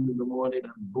business, shaving in the morning,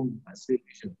 and boom, I see a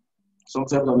vision.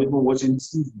 Sometimes I'm even watching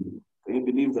TV. Can you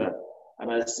believe that?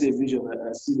 And I see a vision,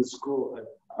 I see the scroll.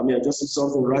 I just see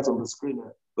something right on the screen,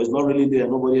 but it's not really there.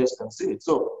 Nobody else can see it.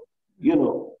 So,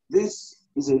 this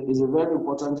is a very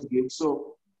important gift.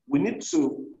 So we need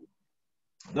to,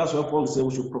 that's why Paul said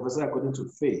we should prophesy according to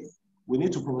faith. We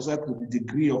need to prophesy to the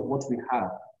degree of what we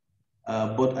have.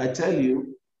 But I tell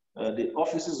you, the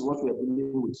office is what we are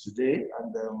dealing with today.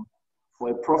 And for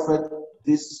a prophet,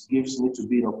 these gifts need to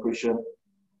be in operation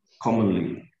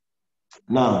commonly.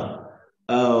 Now,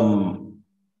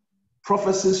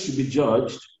 prophecies should be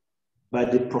judged by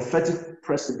the prophetic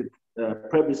presbytery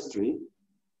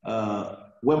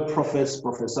when prophets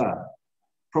prophesy.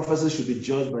 Prophecies should be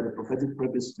judged by the prophetic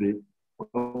presbytery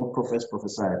when prophets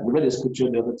prophesy. We read a scripture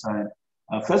the other time,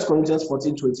 1 Corinthians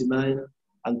 14:29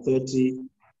 and 30,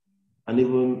 and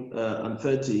even and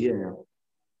 30, yeah.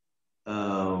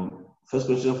 1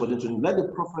 Corinthians 14:29. Let the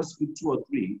prophet speak 2 or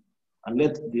 3, and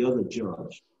let the other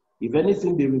judge. If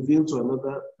anything be revealed to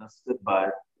another and said by,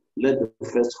 let the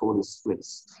first hold his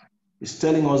place. It's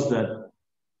telling us that,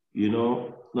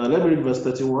 now let me read verse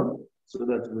 31 so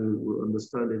that we will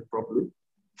understand it properly.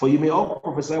 For you may all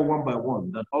prophesy one by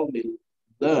one, that all may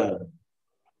learn.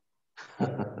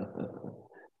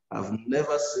 I've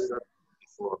never seen that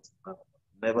before. I've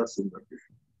never seen that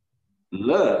before.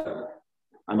 Learn,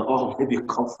 and all may be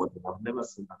comforted. I've never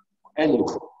seen that before.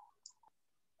 Anyway,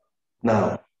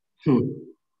 now,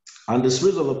 and the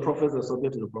spirits of the prophets are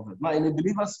subject to the prophet. Now, in a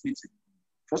believer's meeting,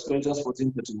 1 Corinthians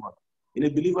 14:31, in a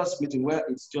believer's meeting where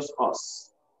it's just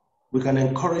us, we can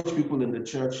encourage people in the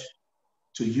church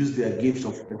to use their gifts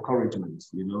of encouragement.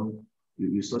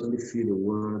 You suddenly feel a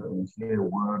word, and you hear a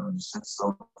word, and you say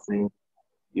something.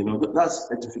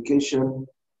 That's edification,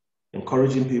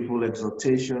 encouraging people,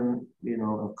 exhortation,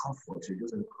 and comfort. You're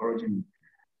just encouraging.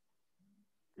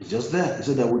 It's just there,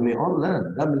 so that we may all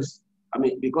learn. That means,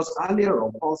 because earlier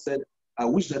on, Paul said, I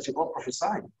wish that you all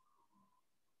prophesied.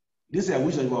 He didn't say, I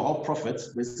wish that you were all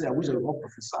prophets. They say, I wish that you all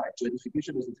prophesied. So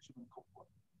edification, exhortation, and comfort.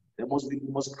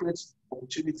 We must create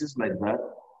opportunities like that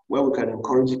where we can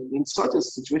encourage it. In such a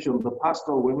situation, the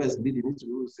pastor, whoever is leading, needs to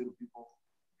be able to say to people,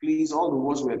 please, all the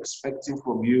words we're expecting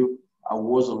from you are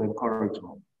words of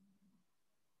encouragement.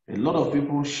 A lot of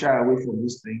people shy away from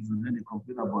these things, and then they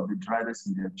complain about the dryness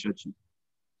in their churches.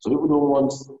 So people don't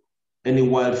want any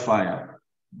wildfire,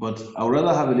 but I would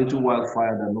rather have a little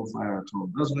wildfire than no fire at all.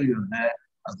 That's why you're there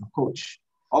as the coach.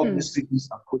 All these things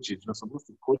are coaches. You're supposed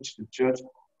to coach the church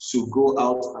to go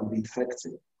out and be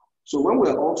effective. So when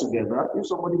we're all together, if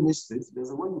somebody missed it, there's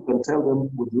a way you can tell them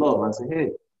with love and say,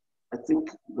 hey, I think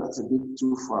that's a bit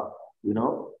too far,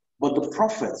 But the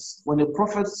prophets, when a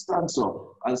prophet stands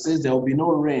up and says there will be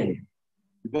no rain,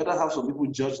 you better have some people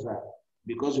judge that,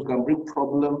 because you can bring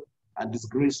problem and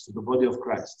disgrace to the body of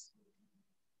Christ.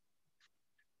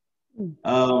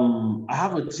 I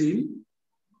have a team.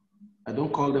 I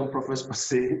don't call them prophets per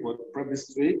se, but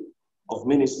presbytery of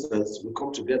ministers. We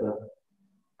come together.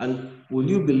 And will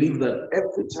you believe that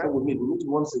every time we meet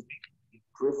once a week, we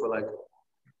pray for like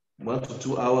 1 to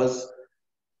 2 hours,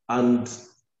 and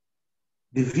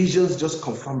the visions just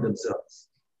confirm themselves.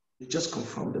 They just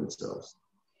confirm themselves.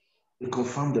 They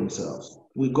confirm themselves.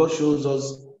 When God shows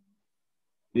us,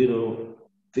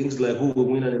 things like who will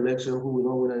win an election, who will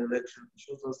not win an election. He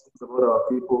shows us things about our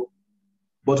people.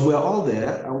 But we're all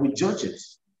there and we judge it.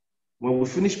 When we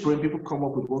finish praying, people come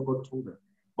up with what God told them.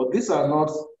 But these are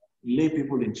not lay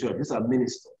people in church. These are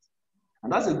ministers.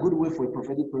 And that's a good way for a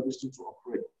prophetic presbytery to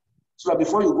operate. So that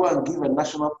before you go and give a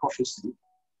national prophecy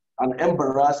and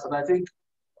embarrass, and I think,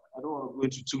 I don't want to go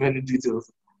into too many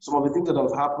details, some of the things that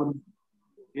have happened,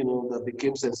 that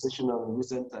became sensational in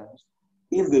recent times,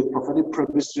 if the prophetic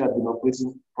presbytery had been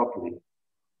operating properly,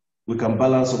 we can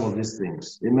balance some of these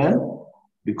things. Amen?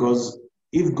 Because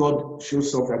if God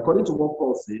shows something, according to what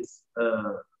Paul says,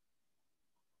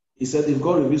 he said, if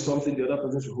God reveals something, the other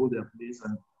person should hold their place,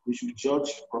 and we should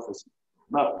judge prophecy.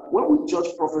 Now, when we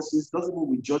judge prophecies, doesn't mean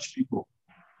we judge people.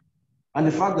 And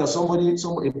the fact that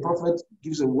a prophet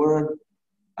gives a word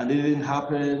and it didn't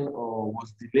happen or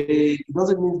was delayed, it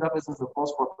doesn't mean that person is a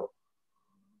false prophet.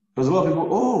 Because a lot of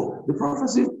people, the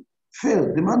prophecy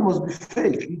failed. The man must be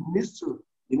fake. He needs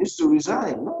to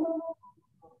resign. No.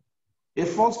 A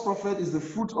false prophet is the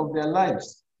fruit of their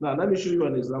lives. Now, let me show you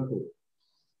an example.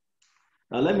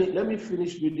 Now, let me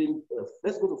finish reading.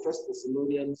 Let's go to 1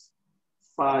 Thessalonians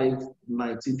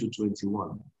 5:19 to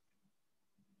 21.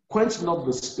 Quench not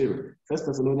the spirit. 1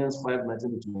 Thessalonians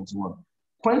 5:19 to 21.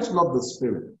 Quench not the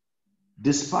spirit.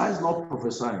 Despise not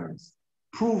prophesying.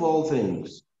 Prove all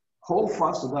things. Hold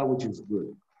fast to that which is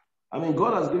good. I mean,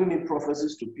 God has given me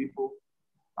prophecies to people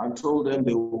and told them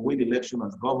they will win election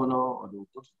as governor or they will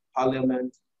go to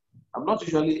parliament. I'm not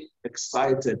usually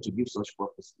excited to give such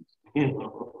prophecies.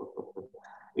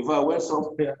 If I went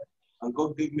somewhere and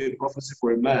God gave me a prophecy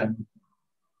for a man,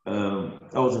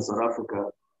 I was in South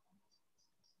Africa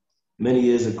many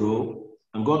years ago,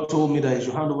 and God told me that he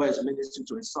should hand over his ministry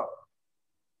to his son.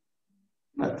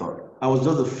 And I thought, I was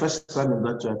just the first time in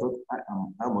that church. I thought,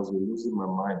 I must be losing my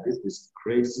mind. This is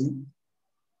crazy.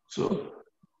 So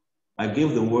I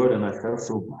gave the word and I felt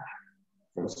so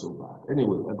bad.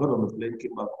 Anyway, I got on the plane,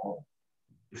 came back home.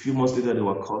 A few months later, they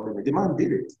were calling me. The man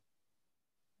did it.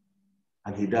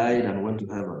 And he died and went to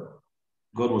heaven.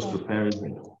 God was preparing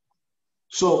him.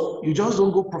 So you just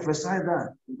don't go prophesy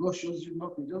that. God shows you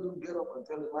nothing. You just don't get up and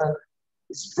tell the man,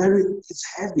 it's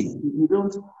heavy. You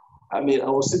don't. I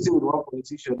was sitting with one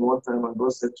politician one time and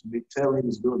God said to me, tell him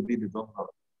he's going to be the governor.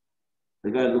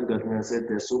 The guy looked at me and said,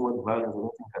 there's so much violence,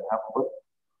 nothing can happen.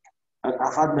 But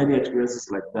I've had many experiences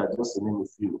like that, just to name a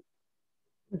few.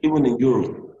 Even in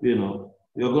Europe, you're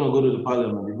going to go to the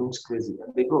parliament, it looks crazy,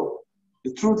 and they go.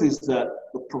 The truth is that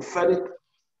the prophetic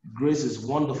grace is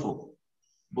wonderful,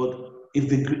 but if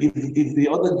the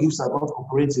other gifts are not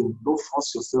operating, don't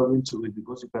force yourself into it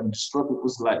because you can destroy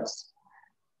people's lives.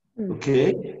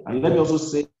 Okay? And let me also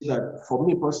say that for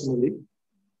me personally,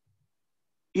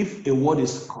 if a word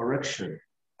is correction,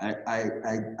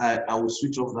 I will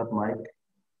switch off that mic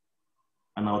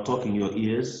and I'll talk in your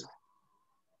ears,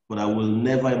 but I will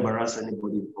never embarrass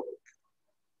anybody in public.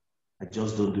 I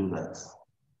just don't do that.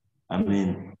 I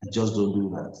just don't do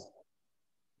that.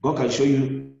 God can show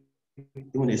you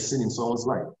even a sin in someone's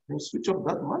life. You switch off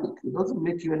that mic. It doesn't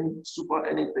make you any super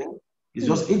anything. It's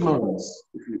just ignorance.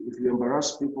 If you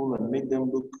embarrass people and make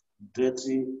them look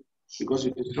dirty because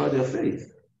you destroy their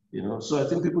faith, So I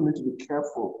think people need to be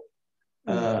careful.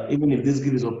 Even if this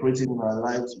gift is operating in our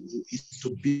lives, it's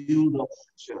to build up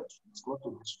the church. It's not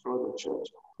to destroy the church.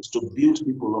 It's to build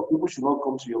people up. People should not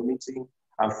come to your meeting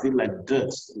and feel like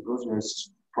dirt because you're a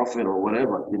prophet or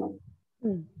whatever,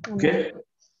 Okay?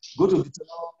 Go to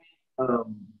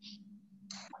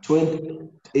Deuteronomy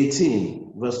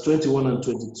 18, verse 21 and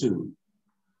 22.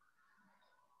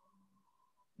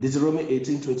 Deuteronomy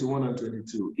 18, 21 and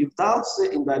 22. If thou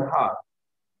say in thine heart,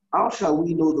 how shall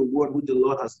we know the word which the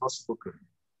Lord has not spoken?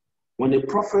 When a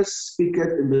prophet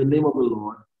speaketh in the name of the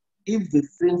Lord, if the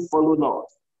thing follow not,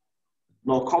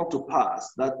 nor come to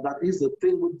pass, that is the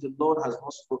thing which the Lord has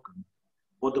not spoken,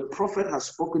 but the prophet has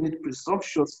spoken it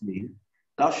presumptuously,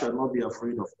 thou shalt not be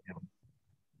afraid of him.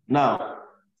 Now,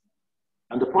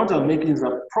 and the point I'm making is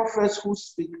that prophets who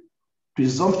speak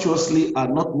presumptuously are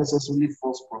not necessarily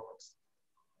false prophets.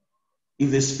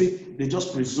 If they speak, they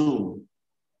just presume.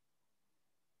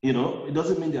 It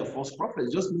doesn't mean they're false prophets,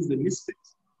 it just means they misspeak.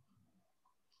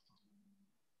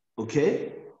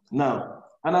 Okay? Now,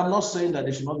 and I'm not saying that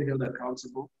they should not be held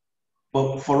accountable.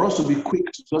 But for us to be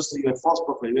quick to just say you're a false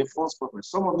prophet, you're a false prophet,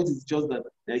 some of it is just that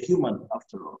they're human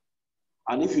after all.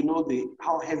 And if you know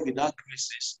how heavy that grace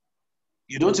is,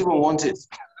 you don't even want it.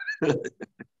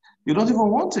 You don't even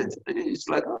want it. It's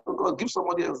like, oh God, give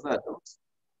somebody else that.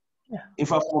 Yeah. In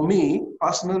fact, for me,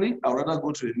 personally, I'd rather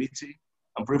go to a meeting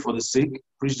and pray for the sick,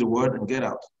 preach the word, and get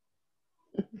out.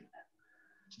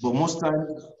 But most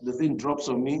times, the thing drops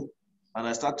on me, and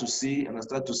I start to see, and I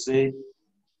start to say,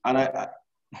 and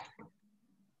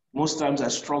most times I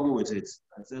struggle with it.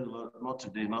 I say, Lord, not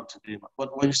today, not today.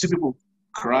 But when you see people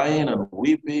crying and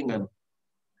weeping, and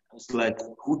it's like,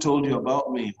 who told you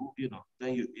about me? Who,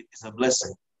 then it's a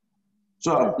blessing.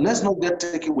 So let's not get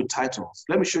taken with titles.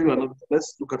 Let me show you another.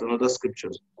 Let's look at another scripture.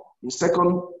 In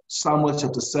 2 Samuel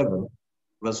chapter 7,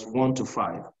 verse 1 to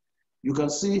 5, you can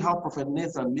see how Prophet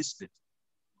Nathan missed it.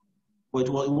 But it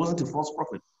wasn't a false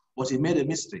prophet, but he made a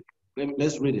mistake.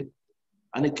 Let's read it.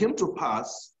 And it came to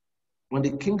pass when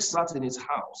the king sat in his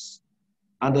house,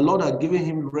 and the Lord had given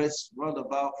him rest round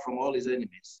about from all his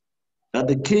enemies, that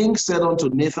the king said unto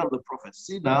Nathan the prophet,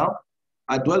 see now,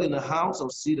 I dwell in a house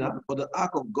of cedar, but the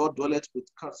ark of God dwelleth with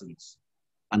curtains.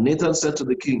 And Nathan said to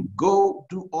the king, go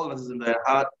do all that is in thy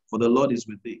heart, for the Lord is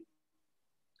with thee.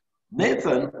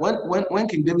 Nathan, when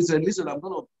King David said, listen, I'm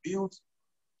going to build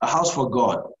a house for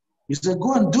God, he said,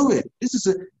 go and do it. It's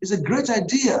a great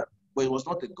idea, but it was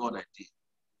not a God idea.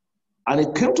 And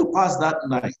it came to pass that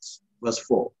night, verse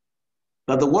 4,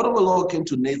 that the word of the Lord came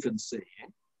to Nathan, saying,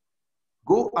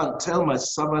 go and tell my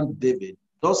servant David,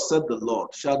 thus said the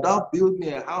Lord, shalt thou build me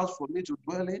a house for me to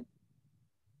dwell in?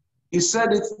 He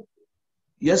said it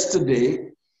yesterday.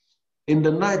 In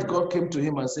the night, God came to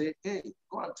him and said, hey,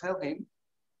 go and tell him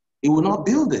he will not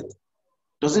build it.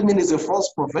 Does it mean he's a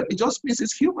false prophet? It just means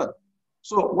he's human.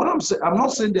 So what I'm saying, I'm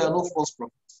not saying there are no false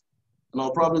prophets, and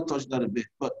I'll probably touch that a bit,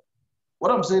 but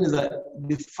what I'm saying is that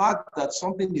the fact that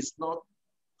something is not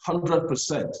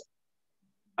 100%,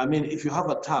 I mean, if you have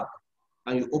a tap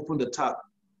and you open the tap,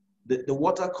 the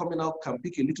water coming out can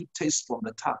pick a little taste from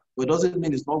the tap, but it doesn't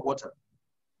mean it's not water.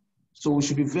 So we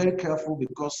should be very careful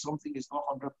because something is not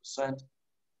 100%.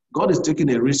 God is taking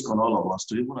a risk on all of us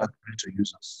to even agree to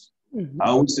use us. Mm-hmm. I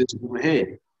always say to people,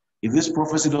 hey, if this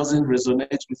prophecy doesn't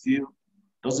resonate with you,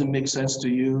 doesn't make sense to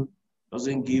you,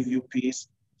 doesn't give you peace,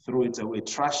 throw it away,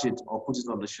 trash it, or put it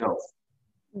on the shelf.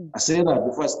 I say that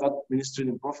before I start ministering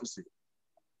in prophecy.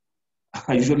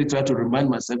 I usually try to remind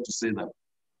myself to say that.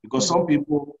 Because some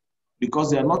people,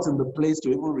 because they are not in the place to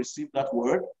even receive that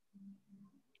word,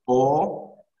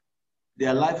 or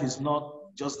their life is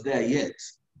not just there yet,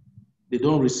 they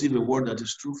don't receive a word that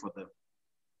is true for them,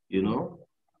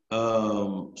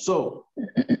 So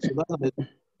that's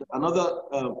another,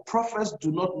 prophets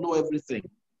do not know everything.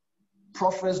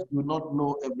 Prophets do not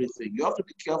know everything. You have to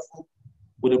be careful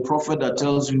with a prophet that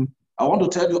tells you, I want to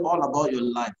tell you all about your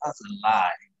life. That's a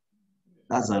lie.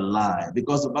 That's a lie.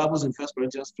 Because the Bible in 1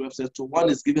 Corinthians 12 says, to one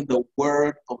is given the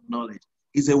word of knowledge.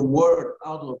 It's a word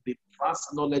out of the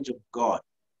vast knowledge of God.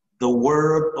 The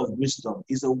word of wisdom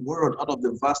is a word out of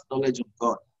the vast knowledge of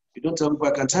God. You don't tell people,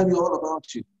 I can tell you all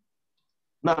about you.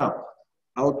 Now,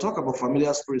 I will talk about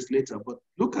familiar spirits later, but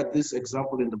look at this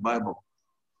example in the Bible.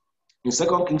 In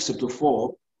 2 Kings chapter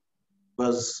 4,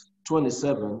 verse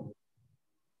 27,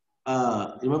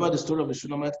 remember the story of the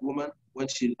Shunammite woman when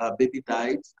her baby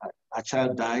died, her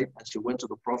child died, and she went to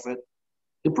the prophet.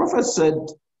 The prophet said,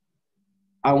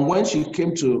 and when she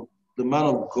came to the man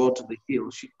of God to the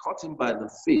hill, she caught him by the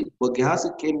feet. But Gehazi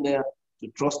came there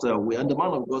to thrust her away. And the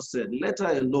man of God said, let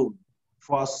her alone,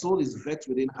 for her soul is vexed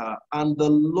within her, and the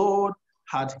Lord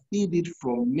had hid it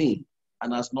from me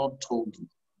and has not told me.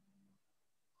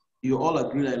 You all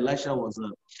agree that Elisha was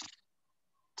a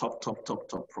top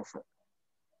prophet.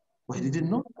 But he didn't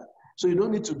know that. So you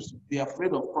don't need to be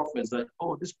afraid of prophets that,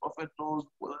 oh, this prophet knows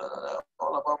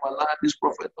all about my life, this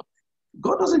prophet.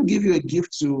 God doesn't give you a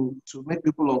gift to make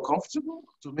people uncomfortable,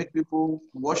 to make people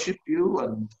worship you,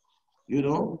 and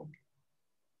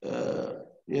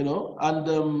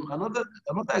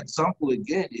another example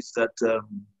again is that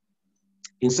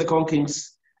in 2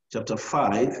 Kings chapter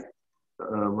 5,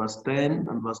 verse 10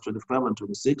 and verse 25 and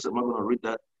 26, I'm not going to read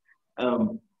that.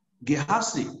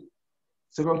 Gehazi,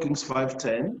 2 Kings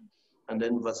 5:10, and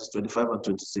then verses 25 and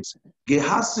 26.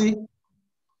 Gehazi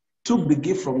took the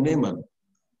gift from Naaman.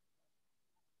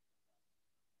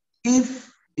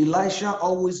 If Elisha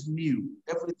always knew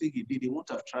everything he did, he wouldn't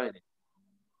have tried it.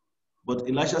 But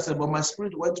Elisha said, but my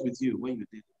spirit went with you when you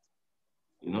did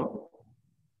it.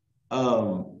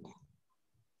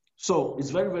 So it's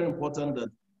very, very important that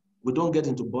we don't get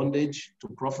into bondage to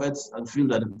prophets and feel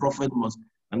that the prophet must.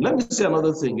 And let me say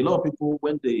another thing. A lot of people,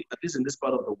 when they, at least in this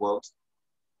part of the world,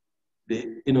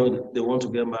 They want to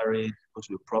get married, go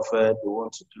to a prophet. They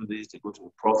want to do this, they go to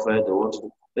a prophet. They want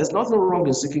to. There's nothing wrong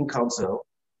in seeking counsel,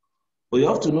 but you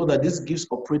have to know that these gifts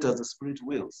operate as the Spirit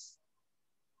wills.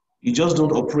 You just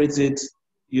don't operate it,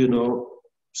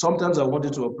 Sometimes I want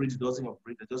it to operate, it doesn't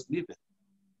operate, I just leave it.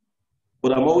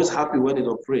 But I'm always happy when it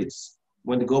operates.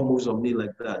 When God moves on me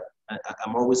like that,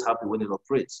 I'm always happy when it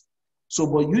operates. So,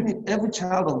 but every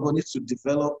child of God needs to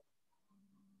develop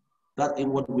that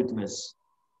inward witness.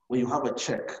 When you have a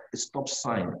check, a stop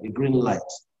sign, a green light,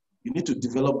 you need to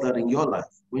develop that in your life.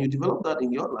 When you develop that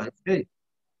in your life, hey,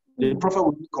 the prophet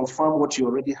will confirm what you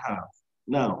already have.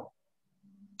 Now,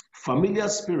 familiar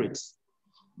spirits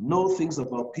know things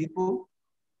about people,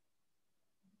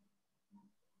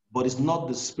 but it's not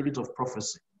the spirit of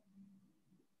prophecy.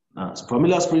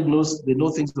 Familiar spirit they know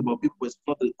things about people, but it's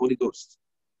not the Holy Ghost.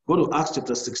 Go to Acts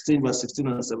chapter 16, verse 16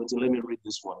 and 17. Let me read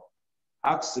this one.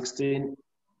 Acts 16,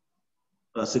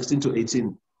 16 to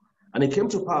 18. And it came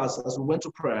to pass, as we went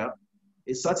to prayer,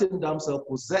 a certain damsel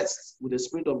possessed with the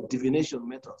spirit of divination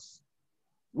met us,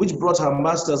 which brought her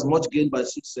masters much gain by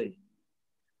soothsaying.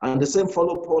 And the same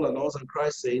followed Paul and us and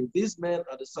Christ, saying, these men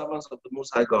are the servants of the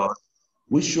Most High God,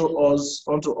 which show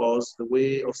unto us the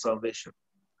way of salvation.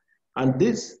 And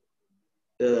this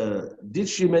did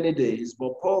she many days,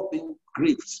 but Paul, being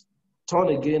grieved,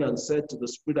 turned again and said to the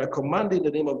spirit, I command in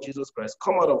the name of Jesus Christ,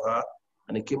 come out of her.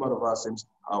 And it came out of her same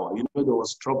hour. There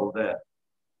was trouble there.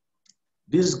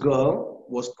 This girl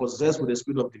was possessed with the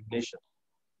spirit of divination.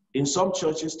 In some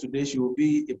churches today, she will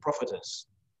be a prophetess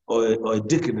or a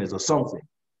deaconess or something.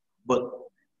 But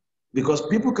because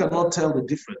people cannot tell the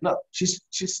difference. Now,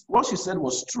 what she said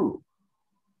was true.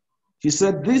 She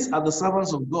said, these are the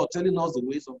servants of God telling us the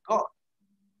ways of God.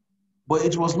 But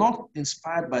it was not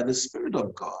inspired by the Spirit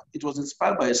of God. It was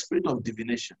inspired by a spirit of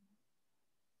divination.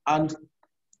 And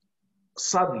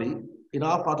sadly, in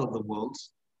our part of the world,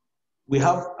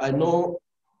 I know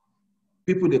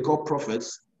people they call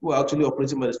prophets who are actually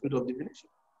operating by the spirit of divination.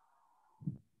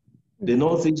 They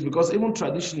know things because even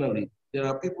traditionally, there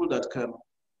are people that can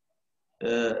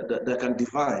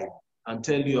divine and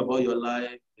tell you about your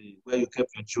life, where you kept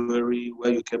your jewelry,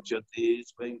 where you kept your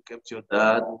this, where you kept your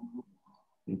that,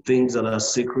 things that are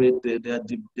sacred. There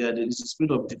is a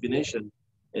spirit of divination.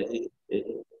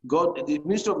 God, the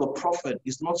ministry of a prophet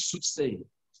is not soothsaying.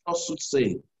 It's not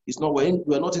soothsaying. It's not,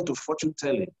 we're not into fortune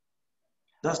telling.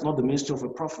 That's not the ministry of a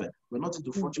prophet. We're not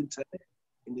into fortune telling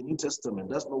in the New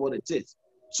Testament. That's not what it is.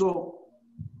 So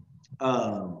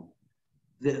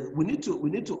we need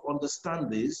to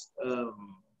understand this.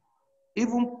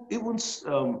 Even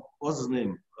what's his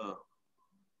name?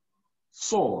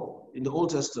 Saul in the Old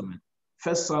Testament,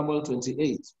 1 Samuel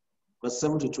 28, verse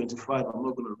 7 to 25. I'm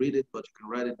not going to read it, but you can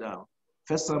write it down.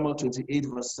 1 Samuel 28,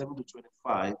 verse 7 to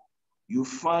 25. You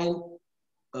find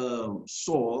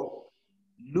Saul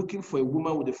looking for a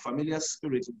woman with a familiar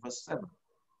spirit in verse 7.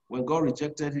 When God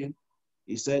rejected him,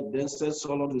 he said, then said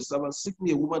Saul unto his servant, seek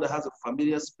me a woman that has a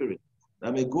familiar spirit, that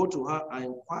I may go to her and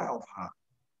inquire of her.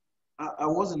 I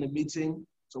was in a meeting,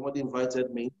 somebody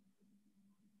invited me,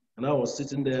 and I was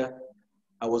sitting there.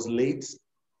 I was late.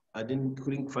 I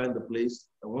couldn't find the place.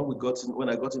 And when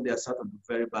I got in there, I sat at the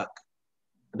very back.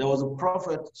 And there was a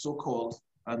prophet, so-called,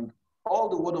 and all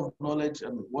the word of knowledge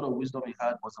and word of wisdom he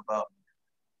had was about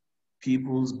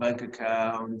people's bank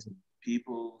accounts,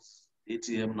 people's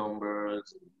ATM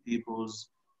numbers, people's,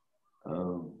 and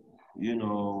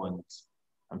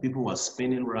people were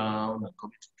spinning around and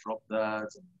coming to drop that.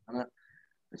 And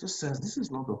I just said, this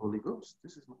is not the Holy Ghost.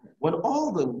 This is not it. When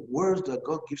all the words that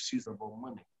God gives you is about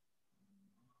money,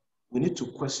 we need to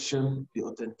question the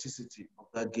authenticity of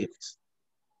that gift.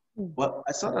 But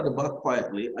I sat at the back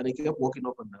quietly, and he kept walking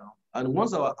up and down. And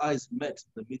once our eyes met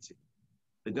the meeting,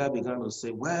 the guy began to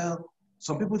say, well,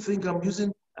 some people think I'm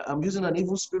using an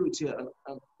evil spirit here.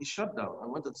 And he shut down. I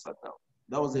went and sat down.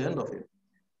 That was the end of it.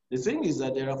 The thing is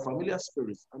that there are familiar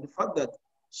spirits. And the fact that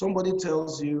somebody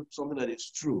tells you something that is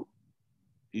true,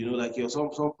 like some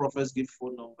prophets give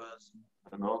phone numbers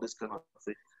and all this kind of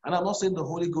thing. And I'm not saying the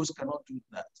Holy Ghost cannot do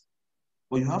that.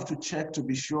 But you have to check to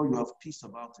be sure you have peace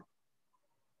about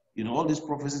it. All these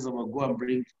prophecies about go and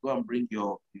bring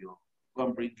your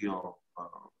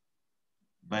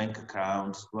bank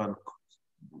accounts, go and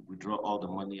withdraw all the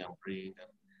money and bring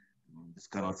and this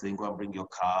kind of thing. Go and bring your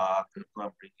car. Go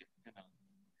and bring it.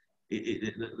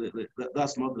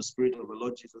 That's not the spirit of the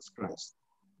Lord Jesus Christ.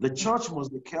 The church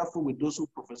must be careful with those who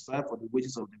prophesy for the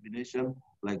wages of divination,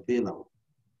 like Balaam.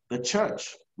 The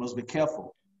church must be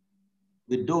careful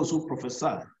with those who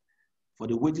prophesy for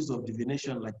the wages of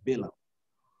divination, like Balaam.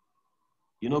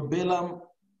 Balaam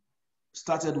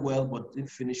started well, but didn't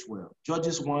finish well.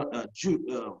 Judges 1,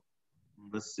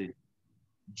 Let's see.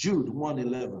 Jude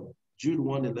 1:11. Jude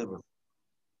 1:11.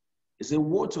 It says,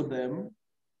 woe to them,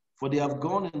 for they have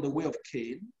gone in the way of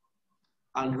Cain,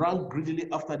 and ran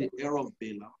greedily after the error of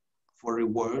Balaam for a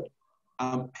word,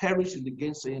 and perished in the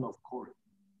gainsaying of Korah.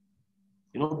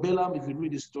 You know, Balaam, if you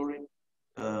read the story,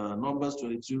 Numbers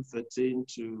 22:13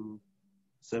 to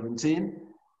 17,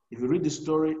 if you read the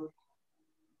story,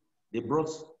 they brought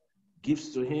gifts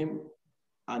to him,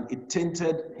 and it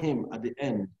tainted him at the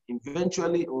end.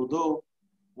 Eventually, although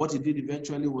what he did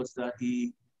eventually was that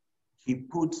he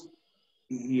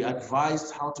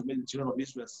advised how to make the children of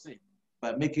Israel sin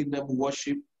by making them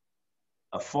worship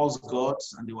false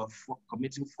gods, and they were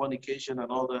committing fornication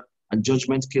and all that, and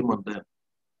judgment came on them,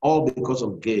 all because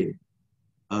of gain.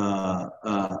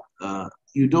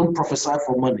 You don't prophesy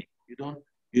for money. You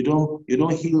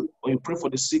don't heal, or you pray for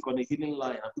the sick on a healing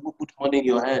line, and people put money in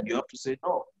your hand. You have to say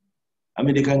no. I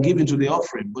mean, they can give into the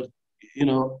offering, but you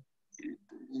know,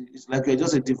 it's like you're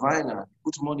just a diviner. You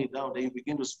put money down, then you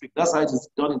begin to speak. That's how it is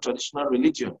done in traditional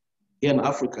religion here in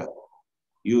Africa.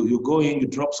 You go in, you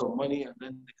drop some money, and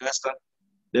then the guy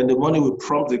then the money will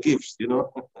prompt the gifts, you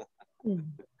know.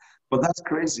 But that's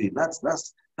crazy. That's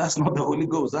not the Holy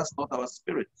Ghost. That's not our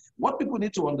spirit. What people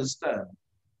need to understand,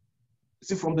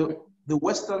 see, from the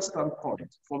Western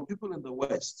standpoint, from people in the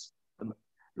West, and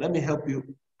let me help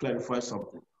you clarify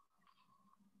something.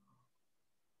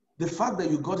 The fact that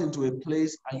you got into a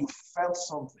place and you felt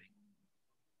something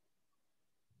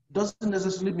doesn't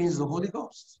necessarily mean it's the Holy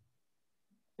Ghost.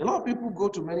 A lot of people go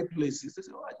to many places, they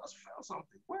say, oh, I just felt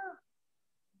something. Well,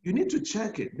 you need to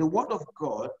check it. The Word of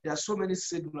God, there are so many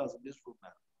signals in this room now.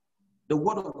 The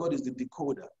Word of God is the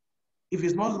decoder. If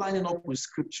it's not lining up with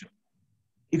Scripture,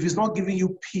 if it's not giving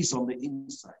you peace on the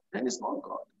inside, then it's not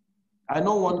God. I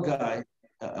know one guy,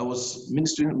 we were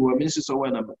ministering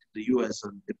somewhere in the US,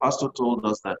 and the pastor told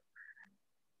us that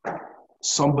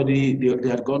somebody, they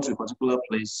had gone to a particular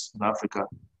place in Africa,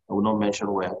 I will not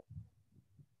mention where,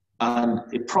 and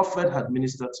a prophet had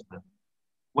ministered to them.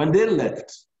 When they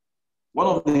left, one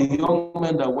of the young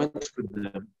men that went with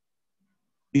them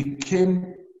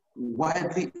became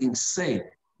wildly insane,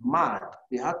 mad.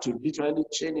 They had to literally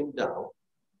chain him down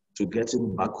to get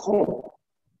him back home.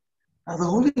 And the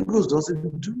Holy Ghost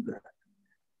doesn't do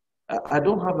that. I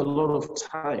don't have a lot of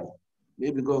time.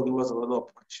 Maybe God will give us another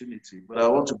opportunity, but I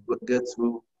want to get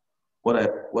through what I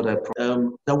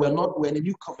that we're in a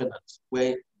new covenant,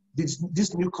 where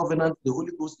this new covenant, the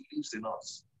Holy Ghost lives in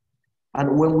us.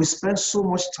 And when we spend so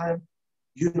much time,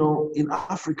 you know, in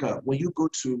Africa, when you go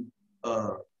to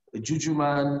a juju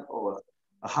man or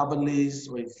a herbalist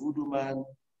or a voodoo man,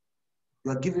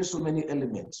 you are given so many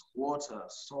elements: water,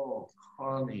 salt,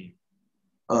 honey,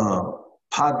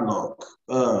 padlock,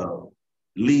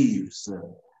 leaves,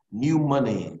 new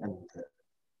money, and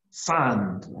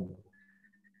sand.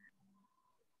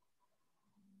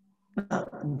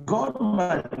 God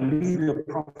might lead a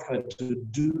prophet to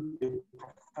do a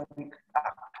prophetic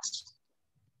act.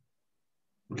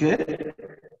 Okay?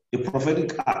 A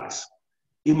prophetic act.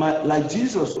 It might, like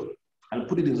Jesus, and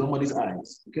put it in somebody's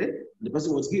eyes. Okay? The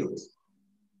person was healed.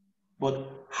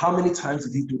 But how many times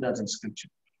did he do that in Scripture?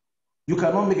 You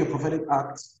cannot make a prophetic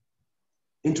act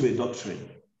into a doctrine.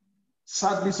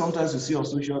 Sadly, sometimes you see on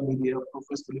social media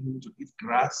prophets telling people to eat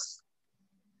grass.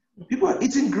 People are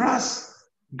eating grass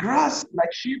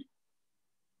like sheep.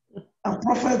 And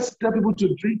prophets tell people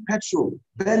to drink petrol,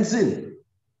 benzene.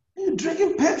 You're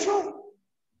drinking petrol?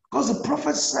 Because the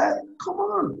prophet said, come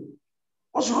on,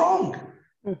 what's wrong?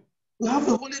 We have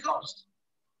the Holy Ghost.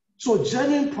 So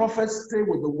genuine prophets stay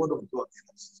with the Word of God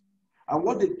first. And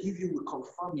what they give you will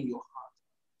confirm in your heart.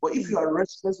 But if you are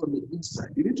restless on the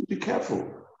inside, you need to be careful.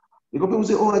 Because people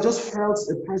say, oh, I just felt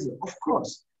a presence. Of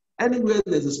course, anywhere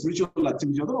there's a spiritual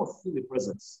activity, you're going to feel the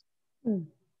presence.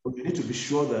 But you need to be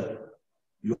sure that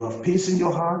you have peace in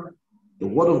your heart. The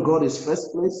Word of God is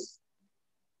first place.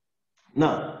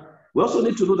 Now, we also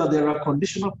need to know that there are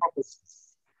conditional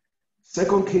prophecies.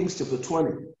 2 Kings chapter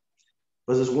 20,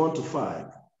 verses 1 to 5.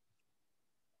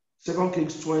 2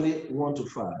 Kings 20, 1 to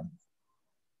 5.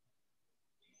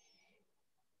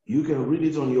 You can read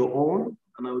it on your own,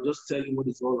 and I will just tell you what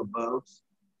it's all about.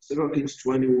 2 Kings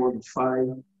 20, 1 to 5.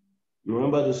 You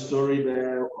remember the story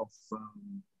there of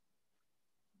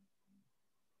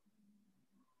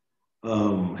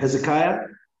Hezekiah?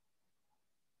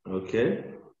 Okay.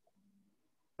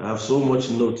 I have so much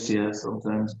notes here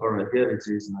sometimes. All right, here it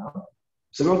is now.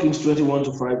 2 Kings 21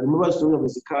 to 5. Remember the story of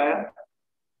Hezekiah?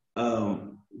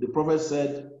 The prophet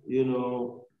said, you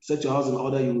know, set your house in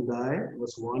order, you will die,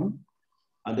 verse 1.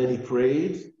 And then he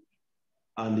prayed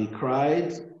and he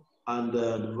cried. And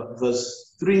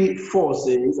verse 3, 4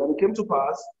 says, and it came to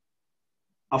pass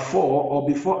afore or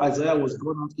before Isaiah was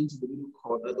gone out into the middle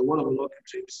court, that the word of the Lord came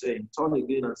to him saying, turn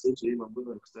again and say to him, I'm going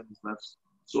to extend his life.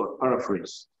 So I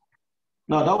paraphrase.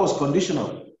 Now that was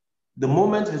conditional. The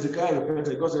moment Hezekiah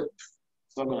repented, God said,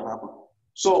 it's not going to happen.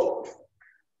 So,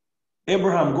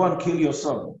 Abraham, go and kill your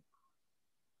son.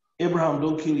 Abraham,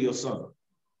 don't kill your son.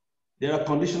 There are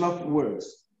conditional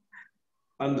words.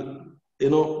 And,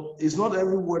 it's not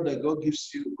every word that God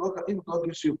gives you. If God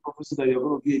gives you a prophecy that you're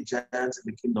going to be a giant in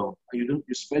the kingdom, and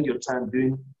you spend your time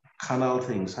doing carnal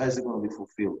things, how is it going to be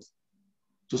fulfilled?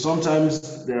 So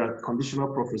sometimes there are conditional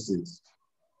prophecies.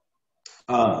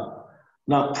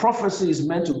 Now, prophecy is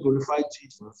meant to glorify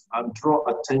Jesus and draw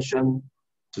attention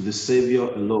to the Savior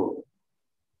alone.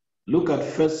 Look at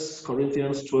 1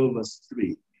 Corinthians 12, verse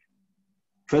 3.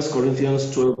 1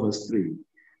 Corinthians 12, verse 3.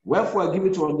 Wherefore I give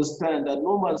you to understand that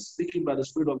no man speaking by the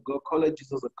Spirit of God calleth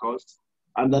Jesus accursed,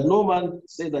 and that no man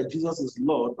say that Jesus is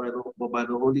Lord but by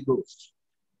the Holy Ghost.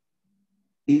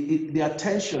 The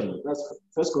attention, that's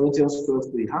 1 Corinthians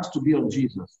 12, 3, has to be on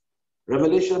Jesus.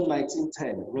 Revelation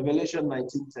 19:10. Revelation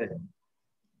 19:10.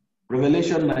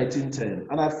 Revelation 19:10.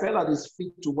 And I fell at his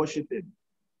feet to worship him.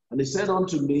 And he said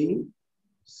unto me,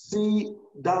 see,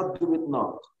 thou do it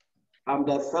not. I'm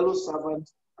thy fellow servant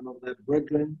and of thy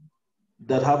brethren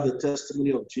that have the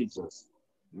testimony of Jesus.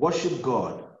 Worship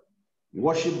God.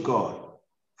 Worship God.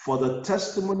 For the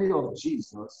testimony of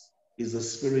Jesus is the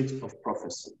spirit of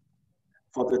prophecy.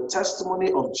 For the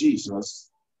testimony of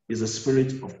Jesus is the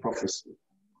spirit of prophecy.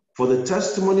 For the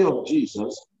testimony of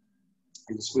Jesus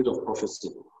is the spirit of prophecy.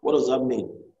 What does that mean?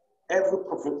 Every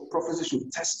prophecy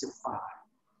should testify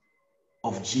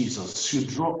of Jesus, should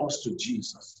draw us to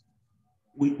Jesus.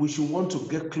 We should want to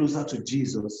get closer to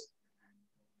Jesus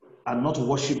and not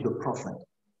worship the prophet.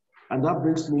 And that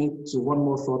brings me to one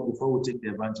more thought before we take the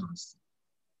evangelist.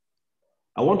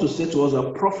 I want to say to us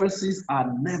that prophecies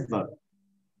are never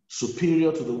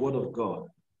superior to the word of God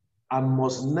and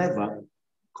must never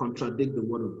contradict the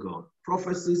word of God.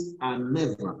 Prophecies are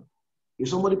never. If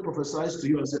somebody prophesies to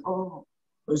you and say,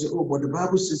 but the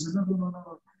Bible says,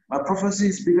 no. My prophecy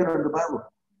is bigger than the Bible.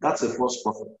 That's a false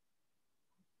prophet.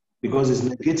 Because it's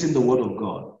negating the word of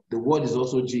God. The word is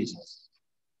also Jesus,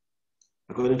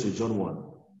 according to John 1.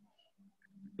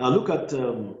 Now look at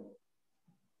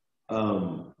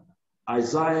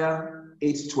Isaiah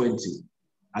 8:20.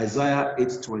 Isaiah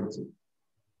 8:20.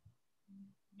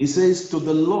 It says, to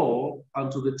the law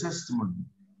and to the testimony,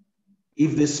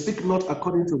 if they speak not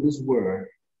according to this word,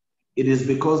 it is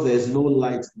because there is no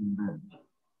light in them.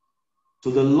 To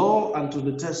the law and to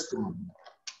the testimony,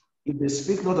 if they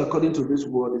speak not according to this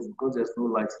word, it's because there's no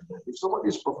light in them. If somebody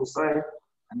is prophesying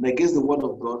and against the word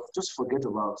of God, just forget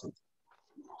about it.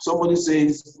 Somebody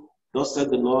says, thus said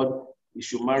the Lord, you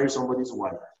should marry somebody's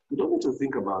wife. You don't need to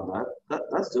think about that.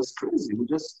 That's just crazy. You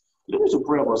don't need to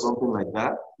pray about something like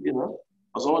that, Or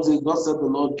someone says, thus said the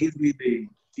Lord, give me the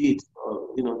deed,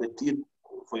 the deed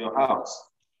for your house.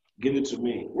 Give it to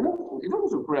me. You don't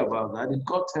need to pray about that. Did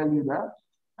God tell you that?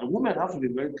 And women have to be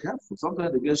very careful.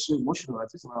 Sometimes they get so emotional. I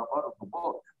think about part of the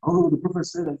God. Oh, the prophet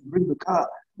said that you bring the car.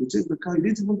 You take the car. You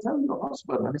didn't even tell your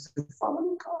husband. And it's a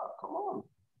family car. Come on.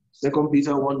 2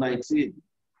 Peter 1:19.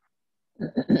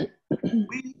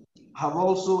 We have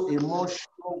also a more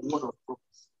sure word of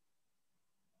prophecy.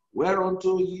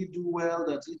 Whereunto ye do well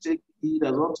that ye take heed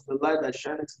as unto the light that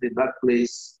shineth in the dark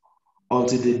place,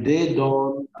 until the day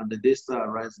dawn and the day star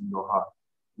arise in your heart.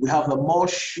 We have a more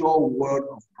sure word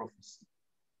of prophecy.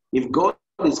 If God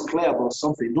is clear about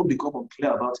something, don't become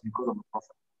unclear about it because of the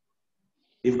prophet.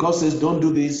 If God says, don't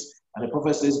do this, and the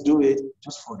prophet says, do it,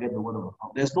 just forget the word of the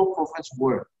prophet. There's no prophet's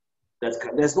word.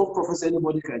 There's no prophecy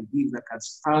anybody can give that can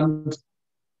stand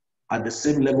at the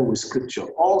same level with Scripture.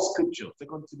 All Scripture,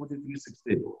 2 Timothy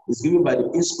 3:16, is given by the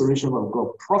inspiration of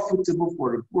God, profitable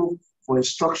for reproof, for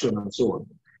instruction, and so on.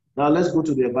 Now let's go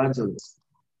to the evangelist.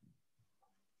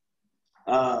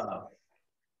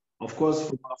 Of course,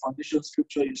 from our foundation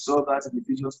scripture, you saw that in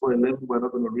Ephesians 4:11. We're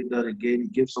not going to read that again. He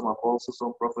gave some apostles,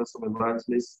 some prophets, some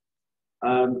evangelists.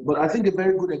 But I think a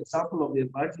very good example of the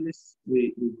evangelist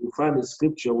we find in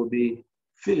scripture would be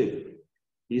Philip.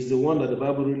 He's the one that the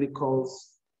Bible really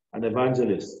calls an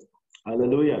evangelist.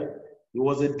 Hallelujah. He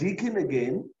was a deacon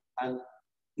again, and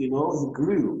he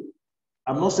grew.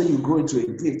 I'm not saying you grow into a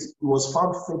gift. He was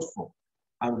found faithful,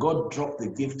 and God dropped the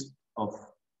gift of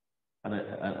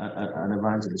an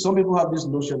evangelist. Some people have this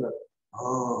notion that,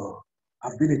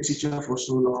 I've been a teacher for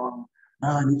so long,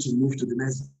 now I need to move to the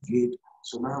next gate,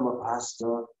 so now I'm a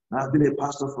pastor. Now I've been a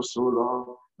pastor for so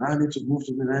long, now I need to move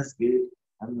to the next gate,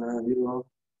 and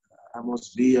I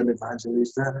must be an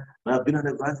evangelist. Now I've been an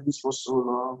evangelist for so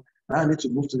long, now I need to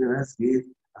move to the next gate,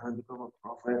 and become a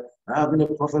prophet. I've been a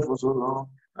prophet for so long.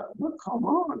 No, come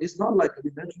on. It's not like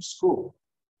elementary school.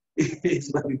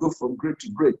 It's like you go from grade to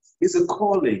grade. It's a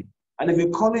calling. And if your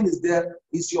calling is there,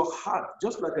 it's your heart,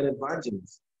 just like an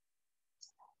evangelist.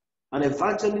 An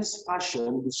evangelist's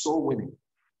passion is soul winning.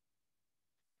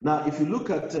 Now, if you look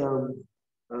at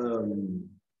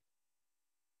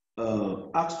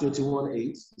Acts 21:8,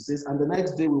 it says, and the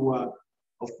next day we were,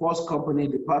 of course, company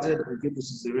departed and came to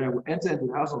Caesarea. We entered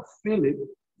the house of Philip,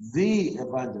 the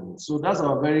evangelist. So that's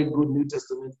a very good New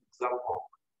Testament example.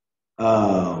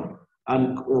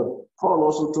 And Paul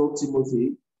also told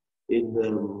Timothy in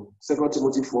 2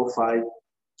 Timothy 4:5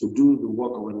 to do the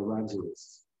work of an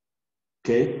evangelist.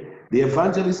 Okay? The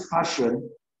evangelist's passion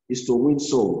is to win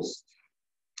souls.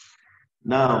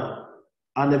 Now,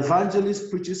 an evangelist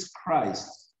preaches Christ.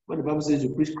 When the Bible says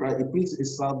you preach Christ, it preaches a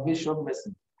salvation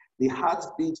message. The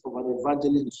heartbeat of an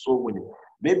evangelist is soul winning.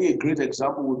 Maybe a great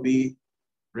example would be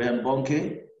Ryan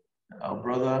Bonke, our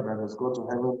brother that has gone to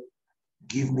heaven.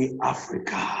 Give me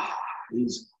Africa.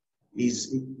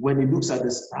 When he looks at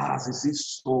the stars, he sees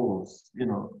souls, you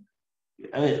know.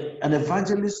 An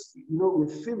evangelist, you know,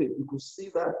 with Philip, you could see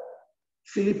that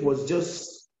Philip was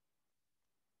just,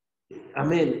 I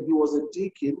mean, he was a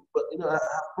deacon, but, you know, I have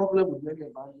a problem with many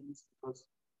evangelists because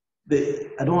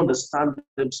I don't understand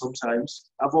them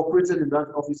sometimes. I've operated in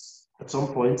that office at some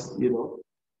point, you know.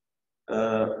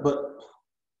 But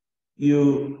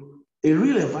a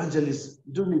real evangelist,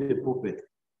 you don't need a pulpit.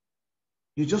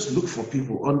 You just look for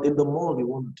people. In the mall, you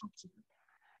want to talk to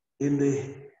them.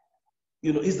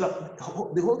 You know, is that the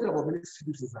whole thing about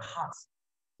ministry is the heart.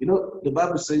 You know, the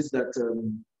Bible says that,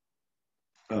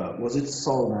 was it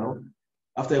Saul now?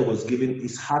 After he was given,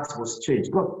 his heart was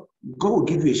changed. God will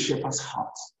give you a shepherd's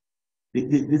heart.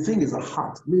 The thing is a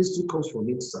heart. Ministry comes from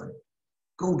inside.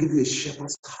 God will give you a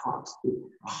shepherd's heart.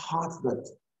 A heart that,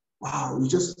 wow, you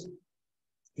just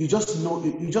know,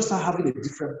 you just are having a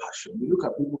different passion. You look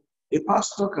at people, a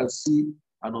pastor can see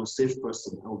an unsaved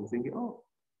person and will be thinking, oh,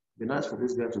 it'd be nice for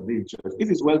this guy to be in church. If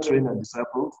he's well trained and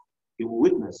discipled, he will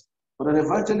witness. But an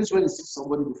evangelist, when he sees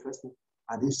somebody, the first thing,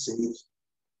 are they saved?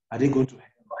 Are they going to hell?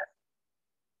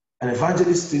 An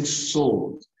evangelist thinks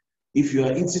souls. If you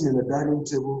are eating in a dining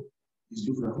table, he's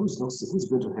looking at who's not saved, who's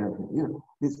going to help him. You know,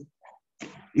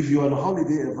 if you are on a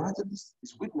holiday, evangelist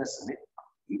is witnessing it.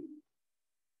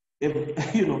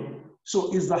 You know,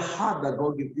 so it's the heart that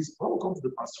God gives. When we come to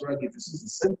the pastoral gift, it's the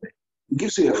same thing. He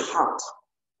gives you a heart.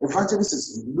 Evangelist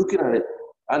is looking at it,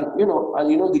 and you know,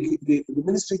 the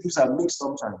ministry gifts are mixed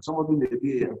sometimes. Somebody may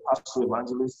be a pastor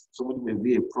evangelist, somebody may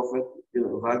be a prophet, you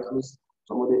know, evangelist.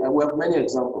 And we have many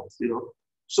examples, you know.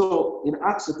 So in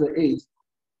Acts chapter 8,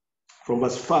 from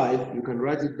verse 5, you can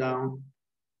write it down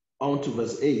on to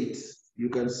verse 8. You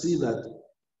can see that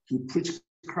he preached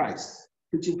Christ.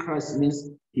 Preaching Christ means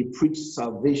he preached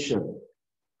salvation.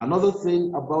 Another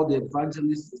thing about the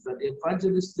evangelist is that the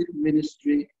evangelistic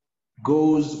ministry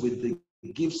goes with the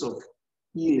gifts of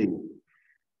healing.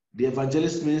 The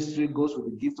evangelist ministry goes with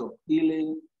the gift of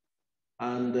healing.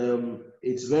 And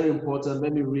it's very important.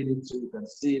 Let me read it so you can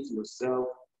see it yourself.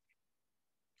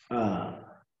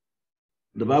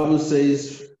 The Bible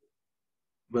says,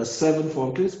 verse 7, for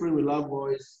unclean spirit with loud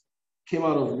voice came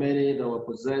out of many that were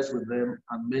possessed with them,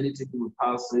 and many taken with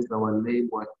palsies that were lame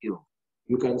were healed.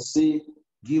 You can see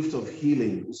gift of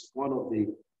healing is one of the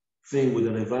things with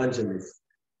an evangelist.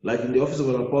 Like in the office of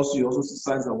an apostle, you also see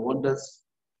signs and wonders.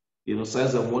 You know,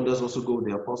 signs and wonders also go with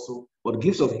the apostle. But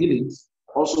gifts of healings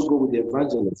also go with the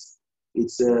evangelist.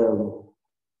 It's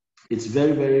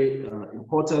very, very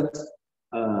important.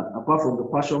 Apart from the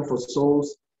passion for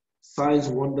souls, signs,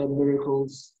 wonder,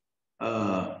 miracles,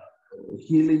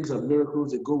 healings and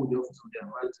miracles, they go with the office of the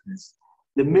evangelist.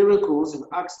 The miracles in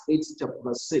Acts 8,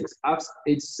 chapter 6, Acts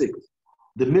 8:6,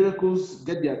 the miracles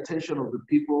get the attention of the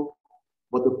people,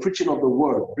 but the preaching of the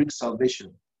word brings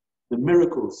salvation. The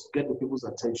miracles get the people's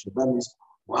attention. That means,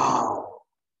 wow.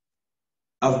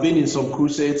 I've been in some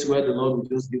crusades where the Lord will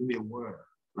just give me a word,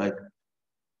 like,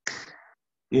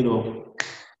 you know,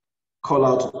 call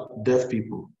out deaf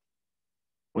people.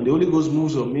 When the Holy Ghost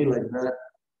moves on me like that,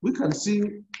 we can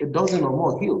see a dozen or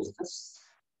more healed,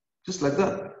 just like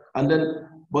that. And then,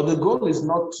 but the goal is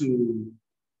not to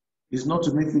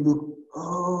make you look,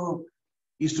 oh,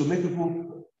 is to make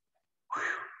people,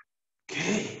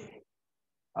 okay.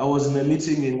 I was in a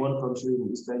meeting in one country in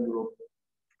Eastern Europe.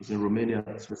 It was in Romania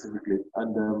specifically,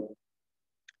 and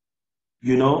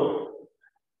you know,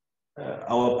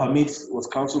 our permit was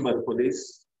cancelled by the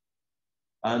police,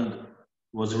 and it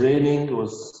was raining. It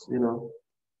was, you know,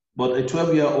 but a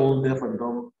 12-year-old deaf and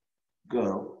dumb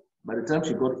girl, by the time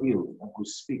she got healed and could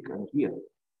speak and hear,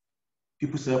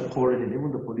 People started pouring in.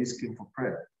 Even the police came for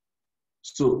prayer.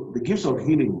 So the gifts of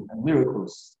healing and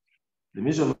miracles, the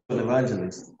mission of an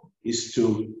evangelist is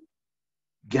to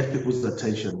get people's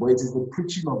attention. But it is the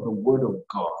preaching of the word of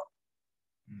God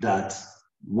that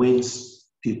wins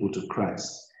people to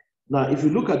Christ. Now, if you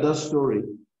look at that story,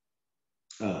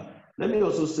 let me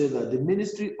also say that the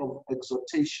ministry of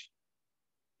exhortation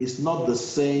is not the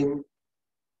same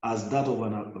as that of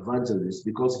an evangelist,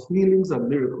 because healings and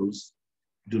miracles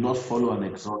do not follow an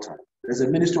exhorter. There's a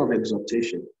ministry of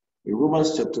exhortation in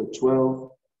Romans chapter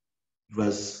 12,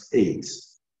 verse 8.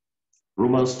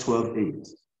 Romans 12, 8.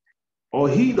 Or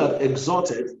he that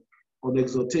exhorted on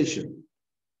exhortation,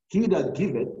 he that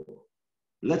giveth,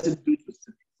 let him do it with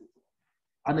simplicity.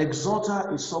 An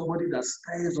exhorter is somebody that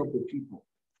stirs up the people.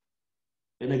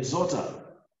 An exhorter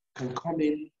can come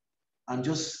in and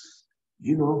just,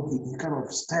 he kind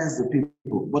of stirs the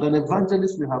people. But an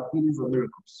evangelist will have healings and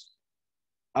miracles.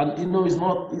 And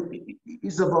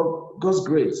it's about God's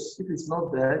grace. If it's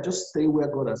not there, just stay where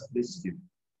God has placed you.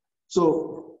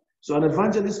 So an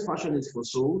evangelist's passion is for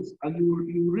souls, and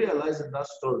you realize in that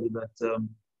story that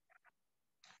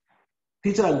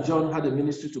Peter and John had a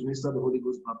ministry to minister the Holy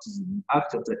Ghost baptism in Acts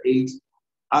chapter 8,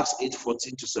 Acts 8,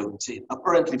 14 to 17.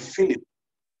 Apparently, Philip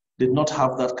did not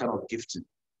have that kind of gifting.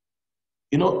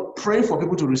 Praying for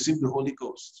people to receive the Holy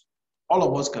Ghost. All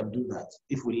of us can do that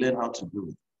if we learn how to do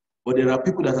it. But there are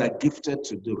people that are gifted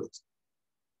to do it.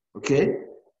 Okay?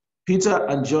 Peter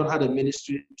and John had a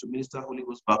ministry to minister Holy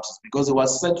Ghost baptism because it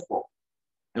was sent for.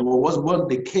 And it was when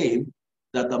they came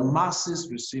that the masses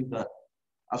received that.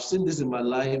 I've seen this in my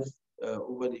life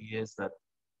over the years that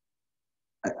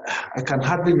I can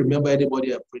hardly remember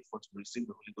anybody I prayed for to receive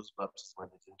the Holy Ghost baptism when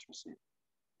they didn't receive.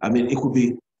 I mean, it could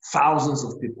be thousands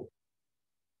of people.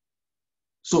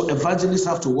 So evangelists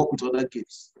have to work with other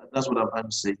gifts. That's what I'm trying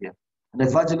to say here. An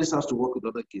evangelist has to work with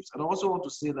other gifts. And I also want to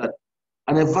say that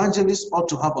an evangelist ought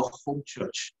to have a home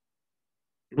church.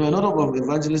 A lot of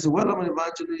evangelists say, well, I'm an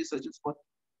evangelist, I just want,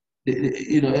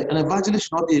 an evangelist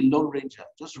should not be a lone ranger,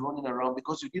 just running around,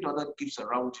 because you need other gifts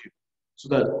around you. So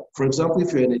that, for example,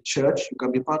 if you're in a church, you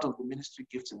can be part of the ministry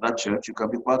gifts in that church. You can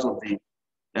be part of the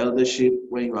eldership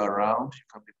when you are around. You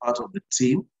can be part of the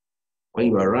team when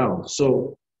you are around.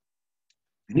 So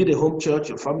you need a home church.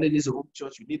 Your family needs a home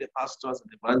church. You need a pastor as an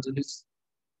evangelist.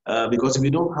 Because if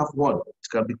you don't have one, it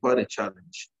can be quite a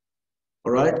challenge.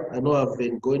 All right? I know I've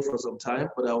been going for some time,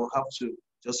 but I will have to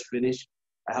just finish.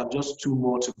 I have just 2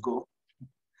 more to go,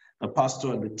 a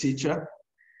pastor and a teacher.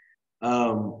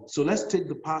 So let's take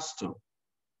the pastor.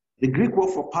 The Greek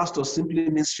word for pastor simply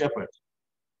means shepherd.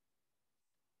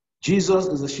 Jesus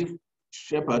is the chief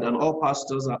shepherd, and all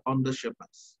pastors are under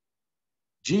shepherds.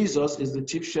 Jesus is the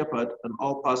chief shepherd, and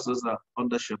all pastors are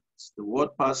under shepherds. The word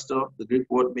pastor, the Greek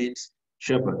word means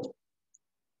shepherd.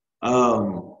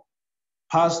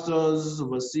 Pastors,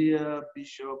 overseer,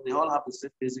 bishop, they all have the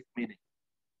same basic meaning.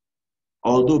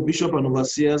 Although bishop and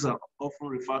overseers are often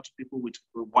referred to people with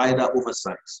a wider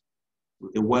oversight.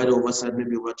 A wider oversight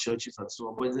maybe over churches and so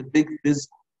on, but it's a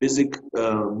basic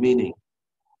meaning.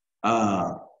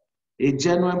 A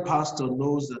genuine pastor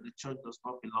knows that the church does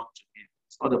not belong to him.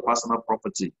 It's not a personal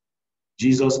property.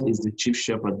 Jesus is the chief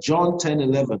shepherd. John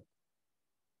 10:11.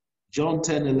 John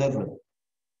 10:11.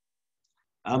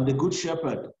 I'm the good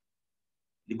shepherd.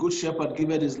 The good shepherd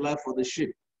giveth his life for the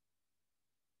sheep.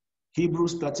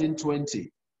 Hebrews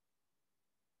 13:20.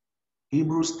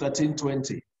 Hebrews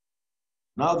 13:20.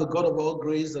 Now the God of all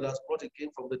grace that has brought again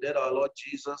from the dead our Lord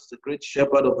Jesus, the great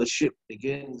shepherd of the sheep.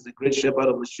 Again, is the great shepherd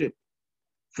of the sheep.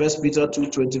 1 Peter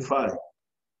 2:25.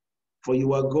 For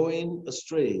you are going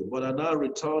astray, but are now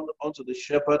returned unto the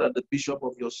shepherd and the bishop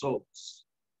of your souls.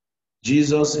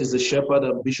 Jesus is the shepherd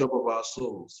and bishop of our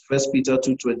souls. 1 Peter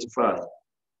 2:25.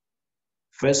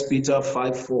 1 Peter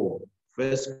 5:4.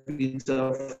 1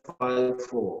 Peter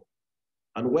 5:4.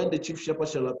 And when the chief shepherd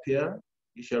shall appear,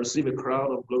 you shall receive a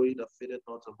crown of glory that fadeth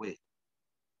not away.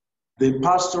 The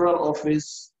pastoral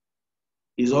office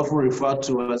is often referred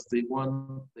to as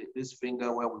this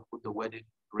finger where we put the wedding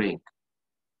ring.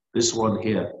 This one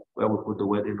here, where we put the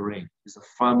wedding ring, is a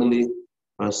family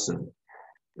person.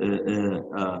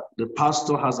 The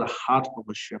pastor has a heart of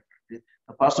a shepherd.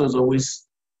 The pastor is always,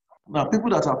 now people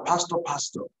that are pastor,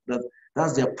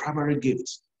 that's their primary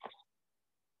gift.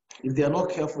 If they are not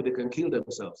careful, they can kill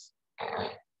themselves.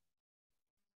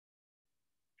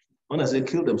 When I say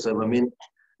kill themselves, I mean,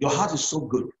 your heart is so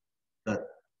good that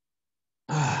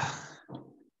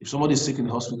if somebody is sick in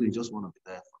the hospital, you just want to be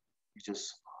there.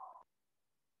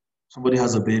 Somebody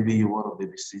has a baby, you want to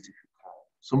babysit if you can.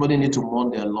 Somebody need to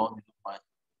mourn their lawn, you don't mind.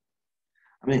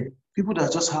 I mean, people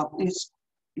that just have,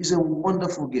 it's a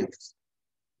wonderful gift.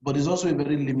 But it's also a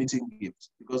very limiting gift,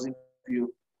 because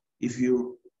if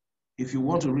you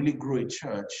want to really grow a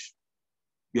church,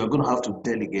 you are going to have to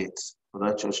delegate for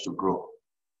that church to grow.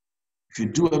 If you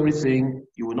do everything,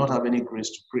 you will not have any grace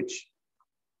to preach.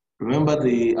 Remember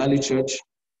the early church?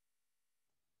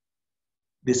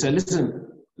 They said, listen,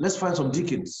 let's find some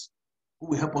deacons who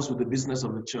will help us with the business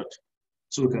of the church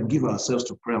so we can give ourselves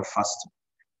to prayer and fasting.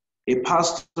 A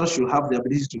pastor should have the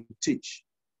ability to teach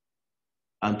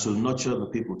and to nurture the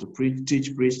people, to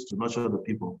teach, preach, to nurture the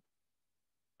people.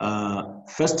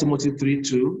 1 Timothy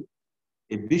 3:2,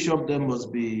 a bishop then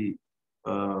must be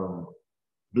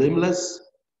blameless,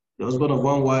 the husband of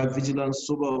one wife, vigilant,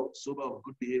 sober of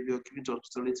good behavior, given to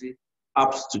hospitality,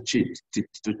 apt to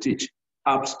teach,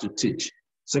 apt to teach.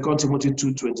 2 Timothy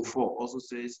 2:24 also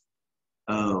says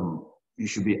you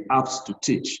should be apt to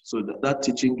teach. So that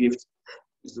teaching gift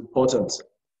is important.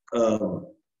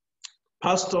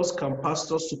 Pastors can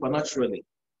pastor supernaturally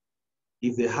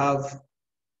if they have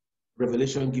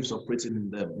revelation gifts operating in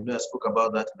them. I spoke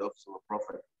about that in the office of a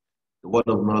prophet. The word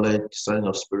of knowledge, discerning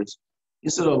of spirits.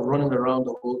 Instead of running around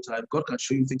the whole time, God can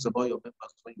show you things about your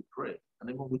members when you pray. And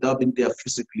even without being there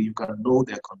physically, you can know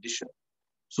their condition.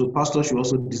 So pastors should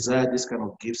also desire this kind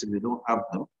of gifts if they don't have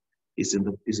them. It's a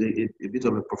bit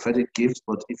of a prophetic gift,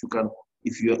 but if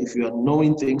you are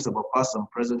knowing things about past and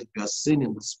present, if you are seeing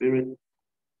in the spirit,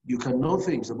 you can know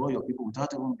things about your people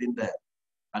without even being there,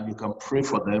 and you can pray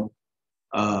for them.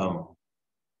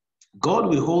 God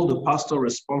will hold the pastor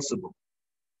responsible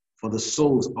for the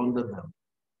souls under them.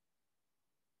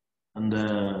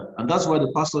 And that's why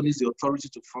the pastor needs the authority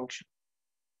to function,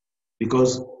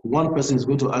 because one person is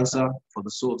going to answer for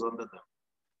the souls under them.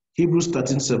 Hebrews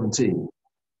 13:17.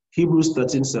 Hebrews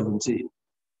 13:17.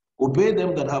 Obey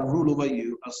them that have rule over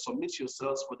you, and submit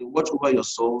yourselves, for they watch over your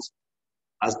souls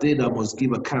as they that must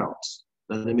give account,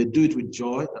 that they may do it with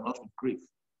joy and not with grief,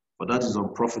 for that is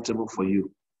unprofitable for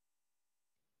you.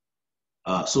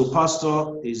 So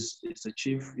pastor is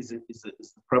the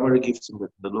primary gift in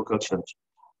the local church.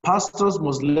 Pastors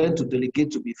must learn to delegate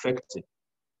to be effective.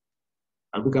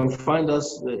 And we can find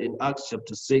us in Acts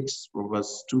chapter 6, from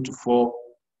verse 2-4,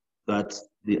 that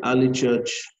the early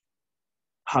church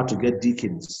had to get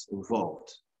deacons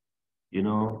involved,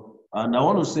 And I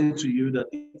want to say to you that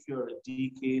if you're a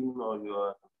deacon or you're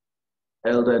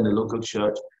an elder in the local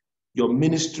church, your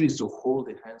ministry is to hold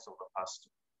the hands of the pastor.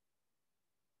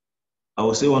 I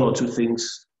will say one or two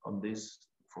things on this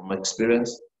from my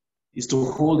experience, is to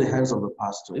hold the hands of the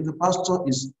pastor. If the pastor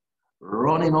is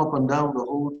running up and down the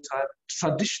whole time,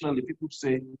 traditionally people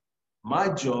say, my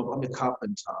job, I'm a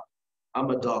carpenter, I'm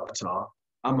a doctor,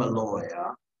 I'm a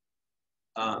lawyer.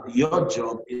 Your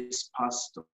job is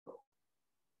pastor.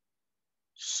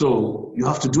 So you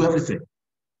have to do everything.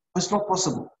 But it's not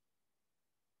possible.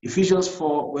 Ephesians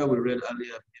 4, where we read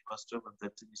earlier, verse 12 and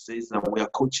 13, it says that we are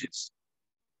coaches.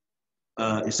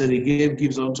 He said he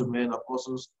gives unto men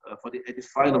apostles for the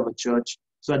edifying of the church,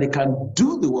 so that they can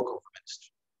do the work of the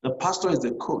ministry. The pastor is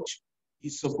the coach.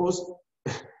 He's supposed,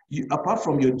 apart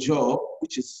from your job,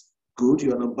 which is good,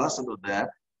 you're an ambassador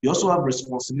there, you also have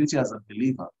responsibility as a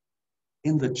believer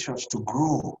in the church to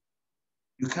grow.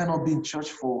 You cannot be in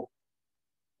church for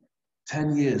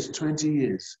 10 years, 20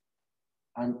 years,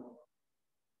 and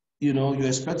you're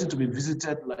expected to be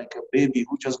visited like a baby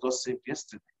who just got saved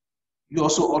yesterday. You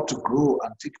also ought to grow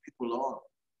and take people on.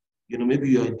 Maybe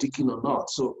you're a deacon or not.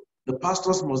 So the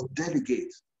pastors must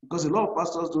delegate, because a lot of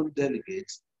pastors don't delegate.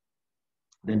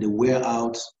 Then they wear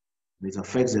out, and it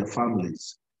affects their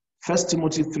families. 1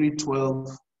 Timothy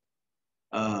 3:12,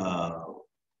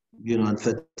 and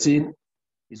 13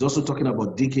 is also talking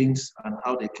about deacons and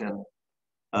how they can.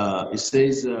 It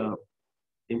says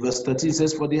in verse 13, it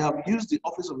says, for they have used the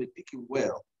office of a deacon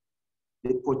well.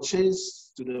 They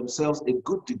purchase to themselves a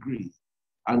good degree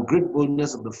and great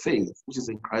boldness of the faith, which is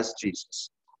in Christ Jesus.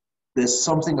 There's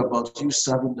something about you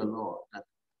serving the Lord that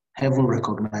heaven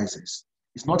recognizes.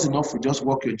 It's not enough to just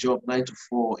work your job 9 to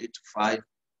 4, 8 to 5.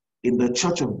 In the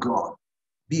church of God,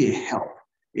 be a help.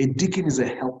 A deacon is a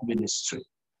help ministry.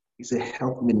 It's a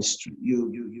help ministry.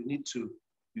 You need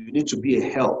to be a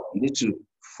help. You need to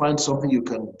find something you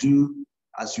can do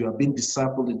as you are being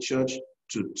discipled in church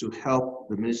to help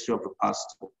the ministry of the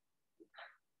pastor.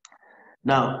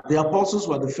 Now, the apostles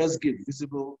were the first gift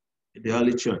visible in the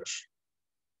early church,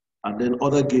 and then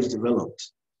other gifts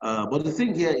developed. But the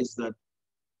thing here is that,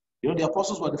 the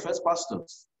apostles were the first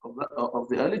pastors of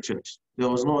the early church. There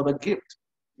was no other gift.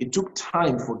 It took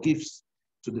time for gifts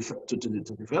to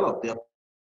develop. The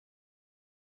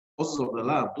apostles of the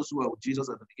Lamb, those who were with Jesus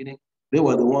at the beginning, they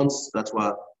were the ones that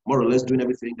were more or less doing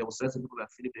everything. There were certain people like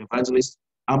Philip the evangelist,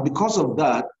 And because of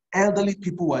that, elderly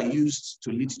people were used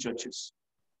to lead churches.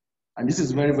 And this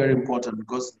is very, very important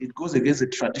because it goes against the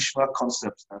traditional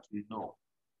concepts that we know.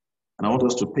 And I want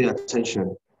us to pay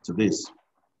attention to this.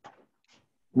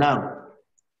 Now,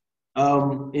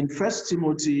 in Titus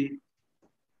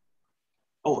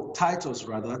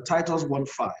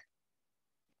 1:5.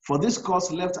 For this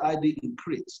cause left I thee in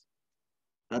Crete,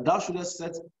 that thou shouldest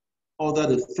set order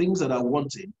the things that are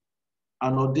wanting,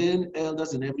 and ordain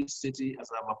elders in every city as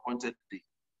I have appointed thee.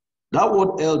 That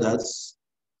word elders,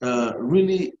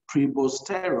 really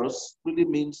prebosteros, really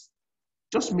means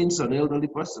an elderly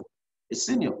person, a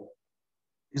senior.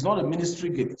 It's not a ministry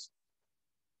gift.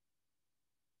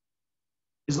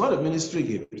 It's not a ministry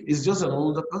gift. It's just an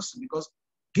older person because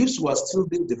gifts were still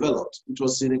being developed. It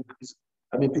was,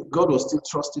 God was still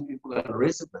trusting people and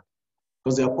raising them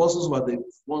because the apostles were the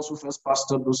ones who first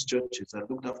pastored those churches and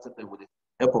looked after them with the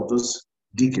help of those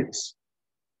deacons.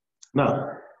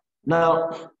 Now,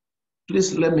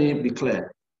 please let me be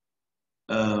clear.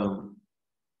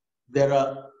 There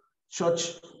are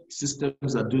church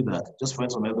systems that do that. Just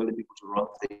find some elderly people to run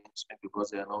things because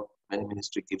there are not many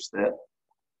ministry gifts there.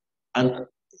 And,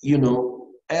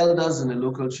 elders in the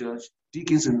local church,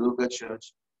 deacons in the local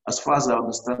church, as far as I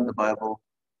understand the Bible,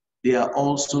 they are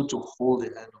also to hold the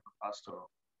hand of the pastor.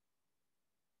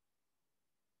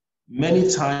 Many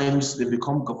times they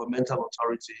become governmental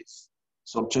authorities.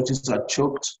 Some churches are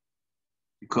choked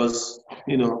because,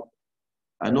 I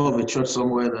know of a church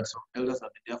somewhere that some elders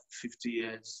have been there for 50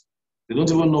 years. They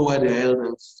don't even know why they're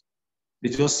elders. They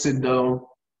just sit down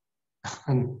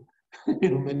and,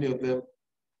 many of them,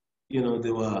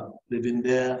 they've been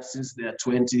there since their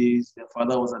 20s. Their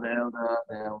father was an elder,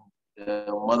 their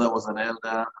mother was an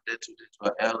elder, they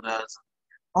were elders.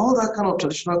 All that kind of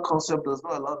traditional concept does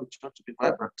not allow the church to be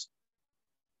vibrant.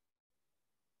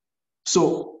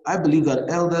 So I believe that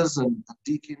elders and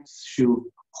deacons should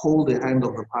hold the hand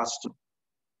of the pastor.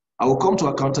 I will come to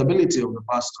accountability of the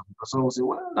pastor because someone will say,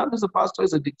 well, that means the pastor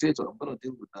is a dictator. I'm going to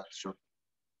deal with that, sure.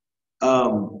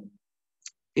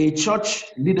 A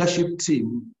church leadership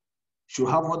team should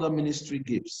have other ministry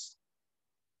gifts.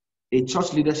 A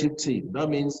church leadership team, that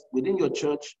means within your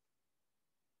church,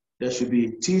 there should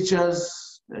be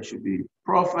teachers, there should be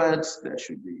prophets, there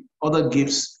should be other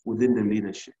gifts within the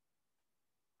leadership.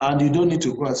 And you don't need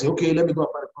to go and say, okay, let me go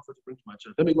and find a prophet to bring to my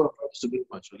church. Let me go and find this to bring to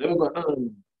my church. Let me go. No.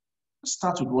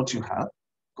 Start with what you have.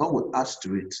 God will add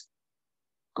to it.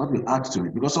 God will add to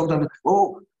it. Because sometimes,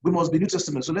 we must be New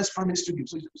Testament, so let's find ministry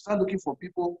gifts. So you start looking for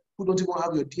people who don't even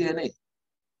have your DNA.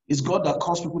 It's God that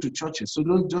calls people to churches. So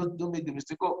don't make the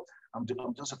mistake, I'm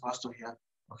just a pastor here.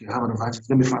 Okay, I have an evangelist.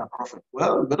 Let me find a prophet.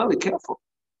 Well, you better be careful.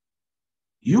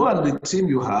 You and the team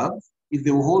you have, if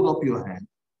they will hold up your hand,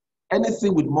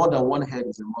 anything with more than one head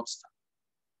is a monster.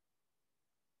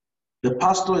 The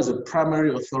pastor is a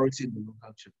primary authority in the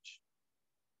local church.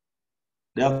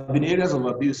 There have been areas of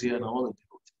abuse here, and I want to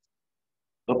deal with it.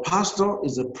 The pastor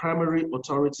is a primary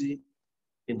authority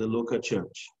in the local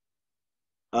church.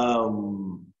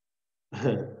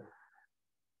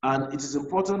 And it is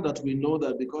important that we know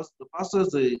that because the pastor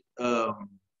is the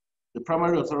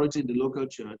primary authority in the local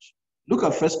church. Look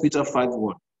at 1 Peter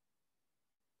 5:1.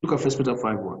 Look at 1 Peter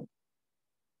 5:1.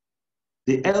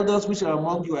 The elders which are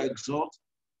among you I exhort,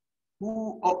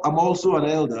 who am also an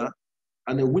elder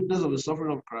and a witness of the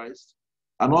suffering of Christ,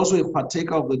 and also a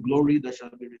partaker of the glory that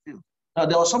shall be revealed. Now,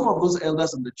 there were some of those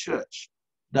elders in the church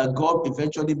that God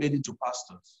eventually made into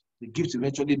pastors. The gift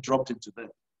eventually dropped into them.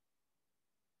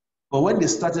 But when they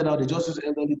started out, they just used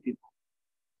elderly people.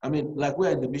 I mean, like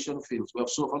we're in the mission fields. We have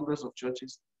so hundreds of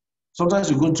churches. Sometimes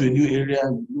you go into a new area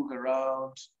and you look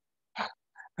around,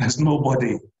 there's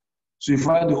nobody. So you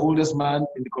find the oldest man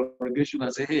in the congregation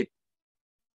and say, hey,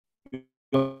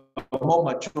 you're more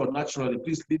mature naturally,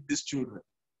 please lead these children.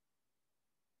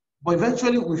 But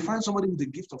eventually we find somebody with the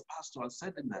gift of pastor and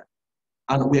send them there.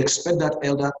 And we expect that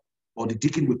elder or the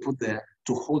deacon we put there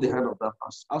to hold the hand of that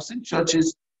pastor. I've seen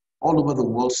churches all over the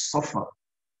world suffer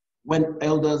when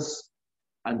elders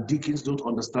and deacons don't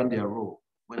understand their role.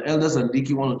 When elders and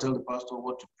deacons want to tell the pastor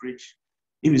what to preach,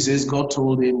 if he says God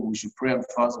told him we should pray and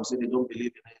fast, and say they don't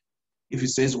believe in it. If he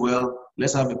says, well,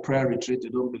 let's have a prayer retreat, they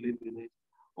don't believe in it.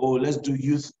 Or let's do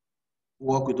youth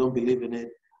work, we don't believe in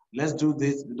it. Let's do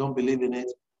this, we don't believe in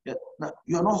it. Yeah. Now,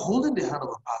 you are not holding the hand of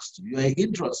a pastor. You are a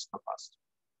hindrance to the pastor.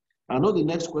 I know the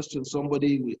next question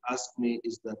somebody will ask me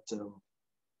is that,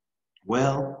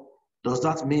 well, does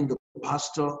that mean the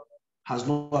pastor has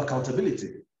no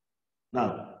accountability?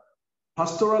 Now,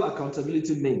 pastoral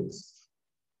accountability means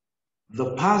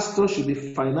the pastor should be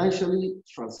financially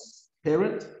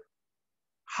transparent,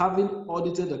 having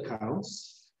audited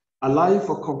accounts, allowing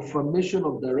for confirmation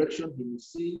of direction he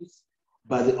receives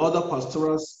by the other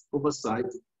pastoral oversight,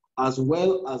 as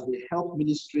well as the help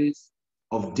ministries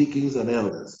of deacons and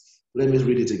elders. Let me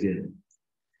read it again.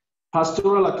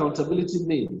 Pastoral accountability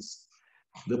means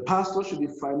the pastor should be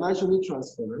financially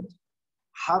transparent,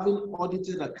 having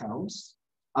audited accounts,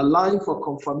 allowing for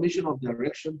confirmation of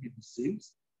direction he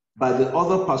receives by the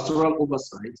other pastoral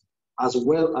oversight, as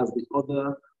well as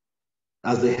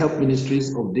the help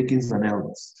ministries of deacons and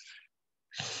elders.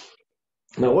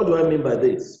 Now, what do I mean by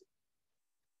this?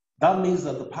 That means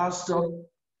that the pastor,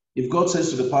 if God says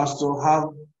to the pastor,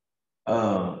 have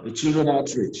a children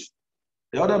outreach,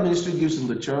 the other ministry gives in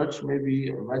the church, maybe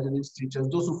evangelist teachers,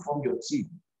 those who form your team,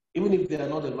 even if they are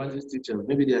not evangelist teachers,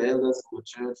 maybe they are elders in the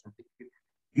church,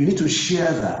 you need to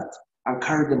share that and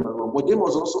carry them along. But they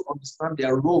must also understand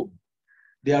their role.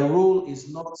 Their role is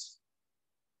not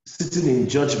sitting in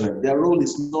judgment. Their role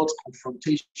is not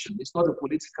confrontation. It's not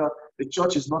the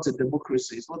church is not a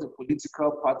democracy. It's not a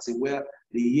political party where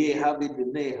the yea have it, the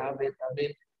nay have it. I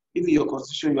mean, if in your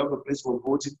constitution you have a place for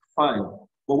voting, fine.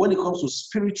 But when it comes to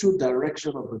spiritual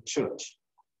direction of the church,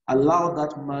 allow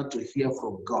that man to hear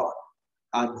from God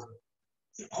and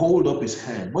hold up his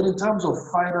hand. But in terms of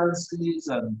finances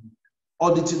and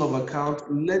auditing of account,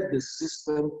 let the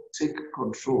system take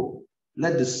control.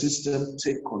 Let the system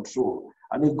take control.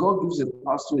 And if God gives a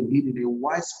pastor a leading, a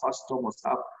wise pastor must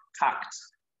have tact.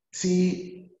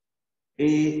 T-A-C-T.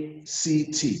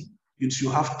 You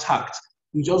should have tact.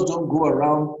 You just don't go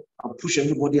around and push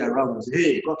everybody around and say,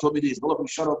 hey, God told me this, all of you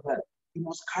shut up there. You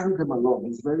must carry them along.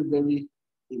 It's very, very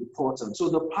important. So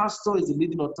the pastor is the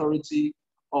leading authority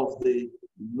of the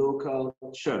local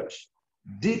church.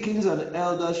 Deacons and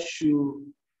elders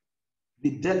should be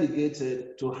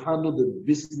delegated to handle the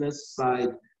business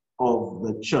side of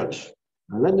the church.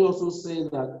 Now, let me also say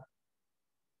that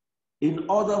in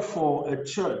order for a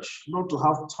church not to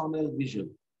have tunnel vision,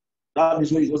 that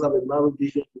means when you just have a narrow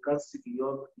vision, you can't see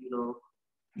beyond,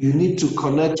 you need to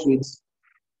connect with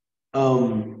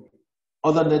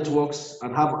other networks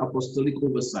and have apostolic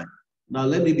oversight. Now,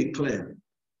 let me be clear.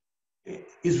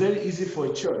 It's very easy for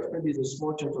a church, maybe it's a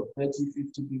small church of 30,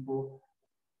 50 people,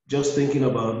 just thinking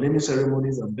about naming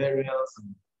ceremonies and burials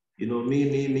and,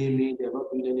 me. They're not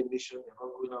doing any mission. They're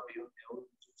not going out beyond their own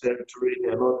territory.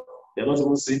 They're not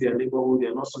even seeing their neighborhood.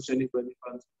 They're not socially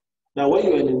relevant. Now, when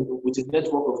you're with a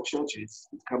network of churches,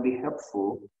 it can be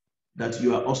helpful that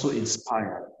you are also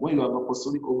inspired. When you have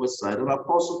apostolic oversight, an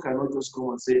apostle cannot just come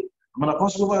and say, I'm an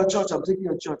apostle over your church, I'm taking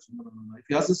your church. No. If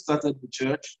he hasn't started the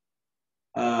church,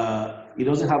 he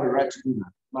doesn't have a right to do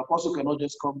that. An apostle cannot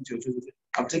just come to your church and say,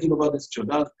 I'm taking over this church.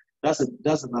 That's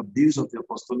an abuse of the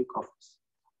apostolic office.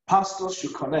 Pastors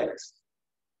should connect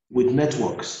with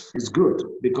networks. It's good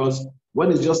because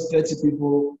when it's just 30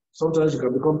 people, sometimes you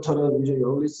can become tunnel vision.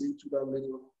 You're only seeing to that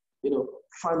network.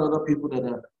 Find other people that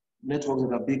are networks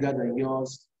that are bigger than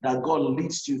yours that God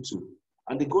leads you to.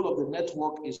 And the goal of the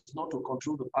network is not to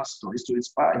control the pastor, it's to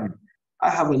inspire him. I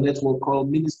have a network called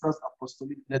Ministers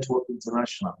Apostolic Network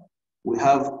International. We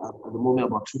have at the moment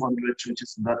about 200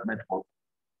 churches in that network.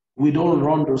 We don't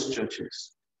run those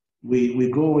churches. We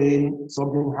go in,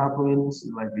 something happens,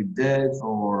 like a death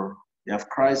or they have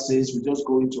crisis, we just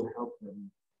go in to help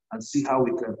them and see how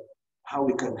we can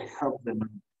help them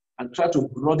and try to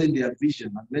broaden their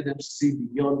vision and let them see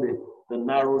beyond the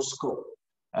narrow scope.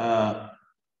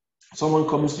 Someone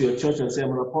comes to your church and says,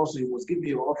 I'm an apostle, you must give me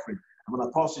your offering. I'm an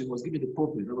apostle, you must give me the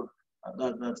pulpit.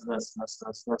 That's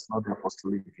not the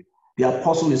apostolic. The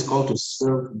apostle is called to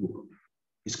serve you.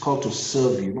 It's called to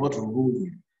serve you, not to rule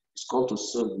you. It's called to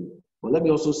serve you. But let me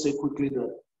also say quickly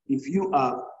that if you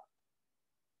are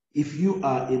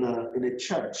in a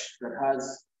church that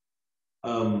has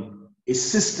a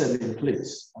system in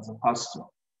place as a pastor,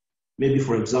 maybe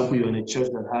for example you're in a church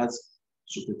that has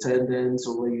superintendents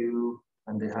over you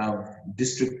and they have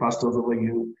district pastors over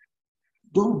you,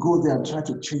 don't go there and try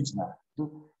to change that.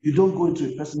 You don't go into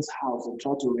a person's house and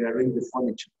try to rearrange the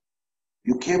furniture.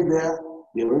 You came there,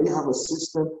 they already have a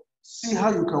system. See how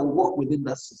you can work within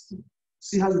that system.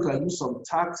 See how you can use some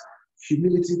tact,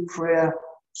 humility, prayer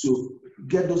to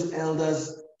get those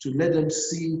elders, to let them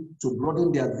see, to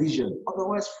broaden their vision.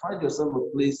 Otherwise, find yourself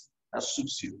a place that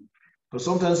suits you. Because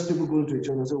sometimes people go into a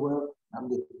church and say, well, I'm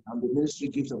the ministry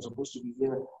gifts, I'm supposed to be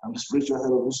here, I'm the spiritual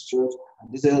head of this church,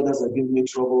 and these elders are giving me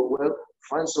trouble. Well,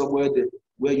 find somewhere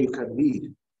where you can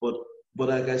lead. But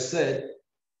like I said,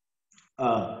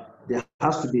 there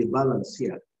has to be a balance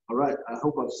here. All right, I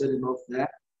hope I've said enough there.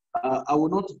 I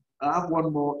have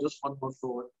one more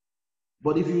thought.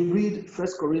 But if you read 1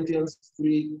 Corinthians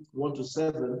 3,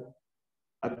 1-7,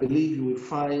 I believe you will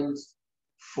find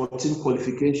 14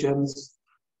 qualifications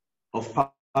of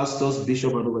pastors,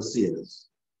 bishops, and overseers.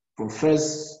 From 1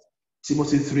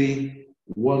 Timothy 3,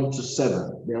 1 to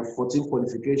 7. There are 14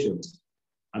 qualifications.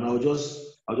 And I'll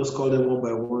just call them one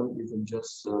by one. You can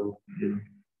just,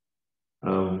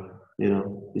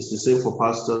 it's the same for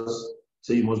pastors.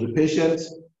 So you must be patient,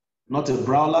 not a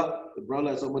brawler. A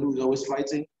brawler is somebody who's always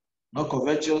fighting, not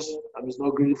covetous, and is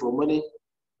not greedy for money.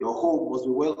 Your home must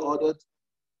be well ordered.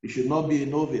 You should not be a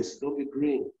novice. Don't be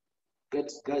green. Get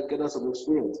us some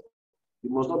experience. You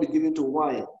must not be given to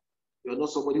wine. You are not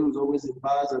somebody who's always in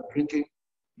bars and drinking.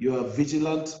 You are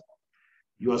vigilant.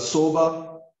 You are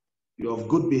sober. You have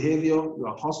good behavior. You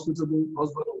are hospitable,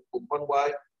 husband of one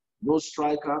wife, no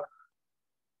striker,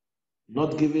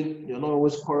 not giving. You're not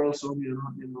always quarrelsome. You're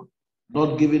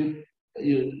not giving.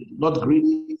 You're not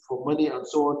greedy for money and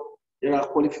so on. There are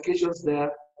qualifications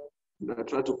there. I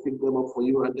try to pick them up for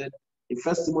you. And then in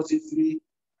 1 Timothy 3,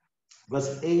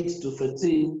 verse 8 to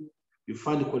 13, you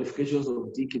find the qualifications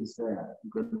of deacons there.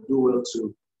 You can do well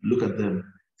to look at them.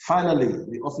 Finally,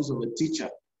 the office of a teacher.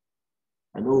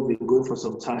 I know we've been going for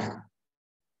some time.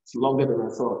 It's longer than I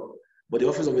thought. But the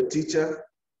office of a teacher,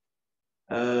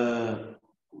 the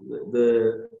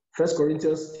 1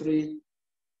 Corinthians 3,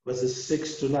 verses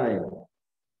 6 to 9.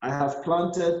 I have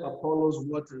planted, Apollos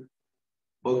watered,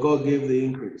 but God gave the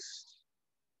increase.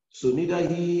 So neither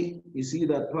he is he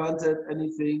that planted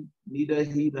anything, neither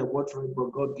he that watered,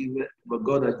 but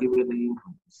God hath given the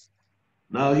increase.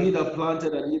 Now he that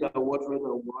planted and he that watered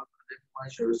are one, and everyone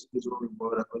shall receive his own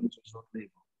reward according to his own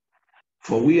labor.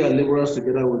 For we are laborers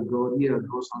together with God. Ye are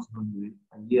God's husbandry,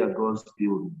 and ye are God's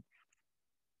building.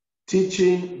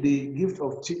 Teaching, the gift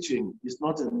of teaching is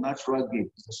not a natural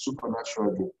gift, it's a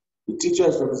supernatural gift. The teacher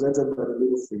is represented by the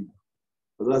little finger,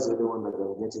 but that's the only one that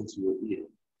can get into your ear.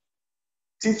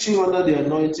 Teaching under the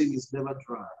anointing is never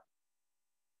dry.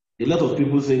 A lot of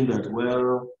people think that,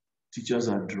 well, teachers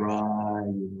are dry,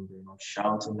 they're not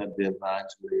shouting like the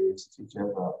evangelists,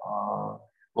 teachers are.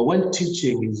 But when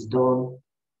teaching is done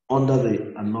under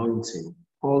the anointing,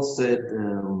 Paul said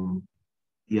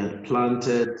he had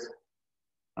planted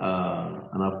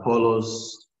and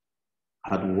Apollos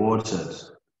had watered.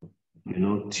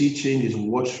 Teaching is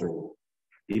watering.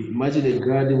 Imagine a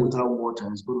garden without water,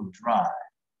 it's going to dry.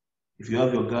 If you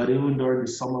have your garden, even during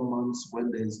the summer months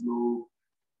when there's no,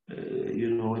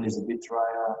 when it's a bit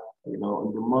drier, in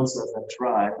the months that are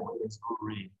dry, when there's no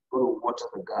rain, you're going to water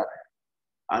the garden.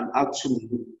 And actually,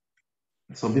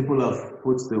 some people have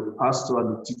put the pastor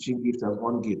and the teaching gift as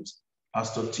one gift,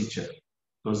 pastor-teacher,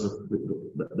 because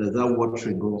there's that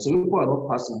watering going on. So people are not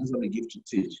pastors, these are the gift to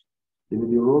teach. They will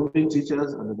be roving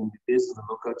teachers and they will be based in the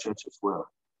local church as well.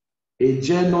 A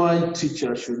genuine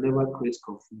teacher should never create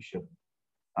confusion.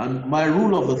 And my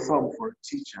rule of the thumb for a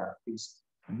teacher is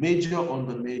major on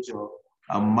the major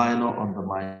and minor on the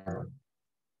minor.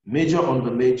 Major on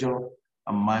the major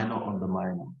and minor on the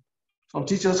minor. Some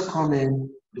teachers come in,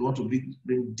 they want to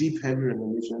bring deep, heavy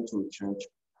revelation to a church.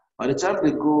 By the time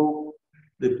they go,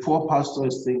 the poor pastor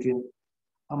is thinking,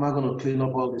 how am I going to clean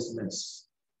up all this mess?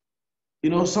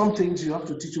 Some things you have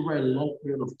to teach over a long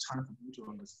period of time for you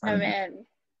to understand. Amen.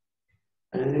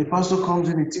 And the pastor comes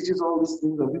in, he teaches all these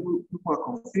things, and people are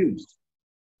confused.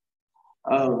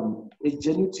 A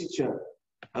genuine teacher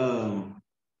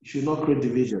should not create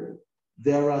division.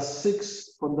 There are 6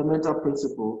 fundamental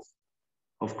principles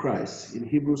of Christ in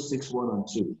Hebrews 6, 1 and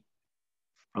 2.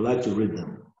 I'd like to read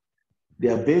them. They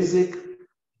are basic.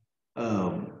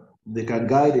 They can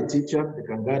guide a teacher. They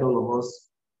can guide all of us.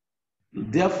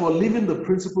 Therefore, leaving the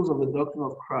principles of the doctrine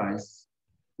of Christ,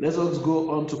 let us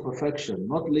go on to perfection,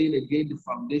 not laying again the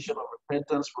foundation of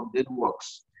repentance from dead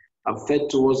works and faith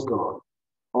towards God,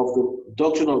 of the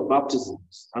doctrine of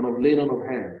baptisms, and of laying on of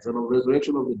hands, and of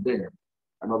resurrection of the dead,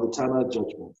 and of eternal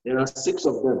judgment. There are 6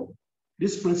 of them.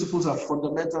 These principles are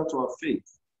fundamental to our faith.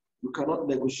 You cannot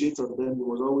negotiate on them. You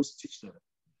must always teach them.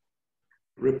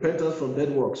 Repentance from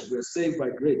dead works. We are saved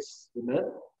by grace.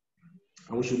 Amen?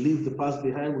 And we should leave the past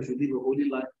behind. We should live a holy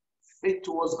life. Faith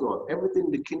towards God. Everything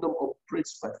in the kingdom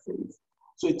operates by faith.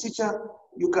 So a teacher,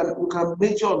 you can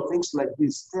major on things like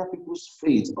this. Stir people's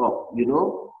faith up,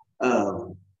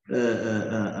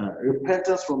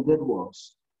 repentance from dead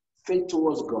works. Faith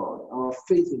towards God. Our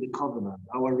faith in the covenant.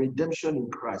 Our redemption in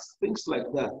Christ. Things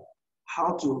like that.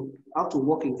 How to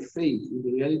walk in faith in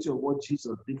the reality of what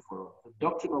Jesus did for us. The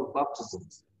doctrine of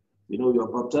baptisms. You are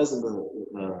baptized in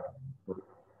the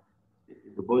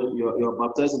body. You are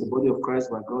baptized in the body of Christ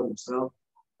by God Himself.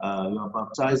 You are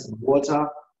baptized in water.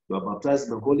 You are baptized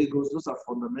in the Holy Ghost. Those are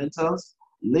fundamentals.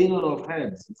 Laying on of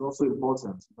hands is also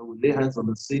important. We lay hands on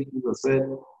the sick. Jesus said,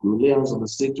 we lay hands on the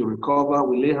sick to recover.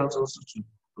 We lay hands also to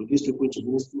release people into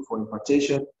ministry for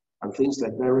impartation. and things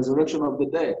like that. Resurrection of the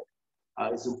dead.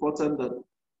 It's important that,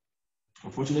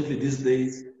 unfortunately, these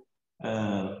days,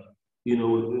 a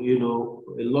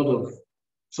lot of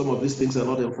some of these things are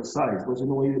not emphasized. But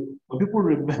when people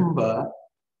remember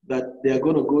that they are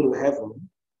going to go to heaven,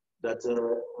 that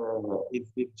if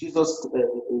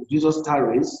Jesus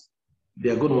tarries, they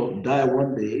are going to die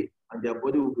one day, and their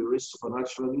body will be raised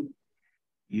supernaturally.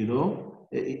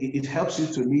 It helps you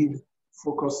to live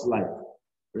focused life.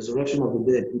 Resurrection of the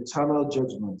dead, eternal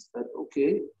judgment. That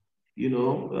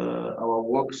our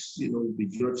works, will be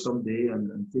judged someday,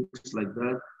 and things like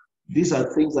that. These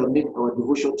are things that make our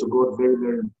devotion to God very,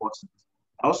 very important.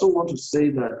 I also want to say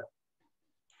that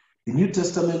the New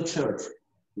Testament church,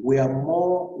 we are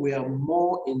more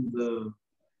in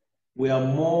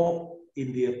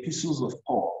the epistles of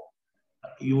Paul.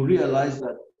 You realize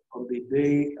that on the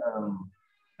day,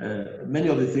 many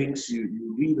of the things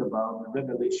you read about, the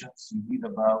revelations you read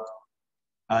about,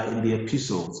 are in the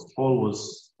epistles. Paul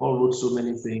wrote so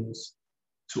many things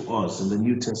to us in the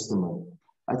New Testament.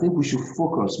 I think we should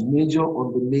focus major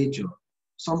on the major.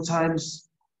 Sometimes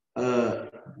there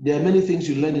are many things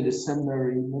you learn in the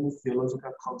seminary, many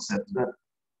theological concepts that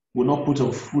will not put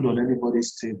on food on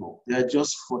anybody's table. They are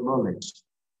just for knowledge.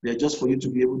 They are just for you to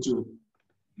be able to,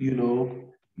 you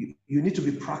need to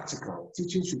be practical.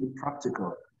 Teaching should be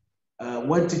practical.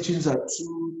 When teachings are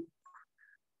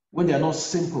when they are not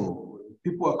simple,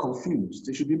 people are confused.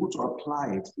 They should be able to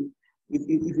apply it.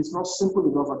 If it's not simple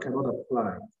enough, I cannot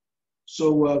apply. So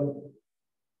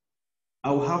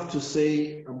I will have to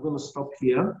say I'm going to stop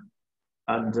here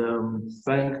and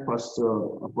thank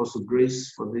Apostle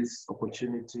Grace for this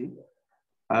opportunity.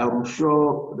 I'm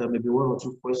sure there may be one or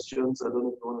two questions. I don't know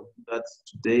if you want to do that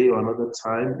today or another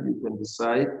time. You can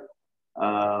decide.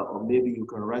 Or maybe you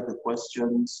can write the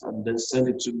questions and then send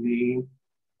it to me,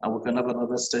 and we can have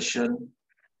another session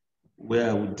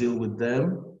where I will deal with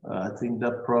them. I think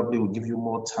that probably will give you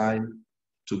more time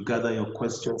to gather your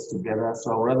questions together.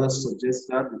 So I'd rather suggest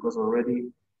that, because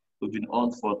already we've been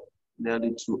on for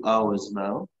nearly 2 hours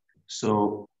now.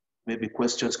 So maybe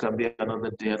questions can be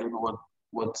another day. I don't know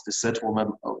what the set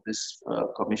woman of this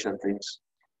commission thinks.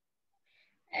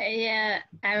 Yeah,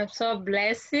 I'm so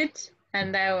blessed,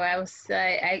 and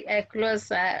I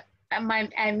close. I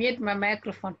mute my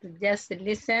microphone to just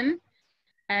listen,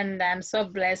 and I'm so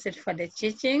blessed for the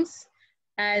teachings.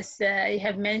 As you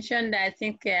have mentioned, I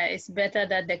think it's better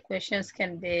that the questions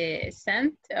can be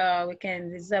sent. We can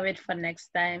reserve it for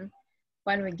next time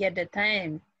when we get the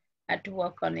time to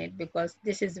work on it, because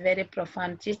this is very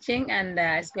profound teaching, and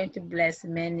it's going to bless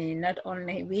many, not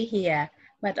only we here,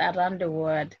 but around the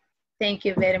world. Thank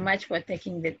you very much for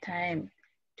taking the time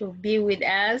to be with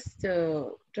us,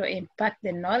 to impart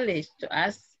the knowledge to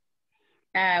us.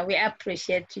 We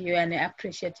appreciate you, and we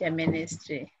appreciate your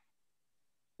ministry.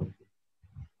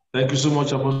 Thank you so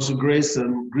much, Apostle Grace,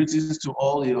 and greetings to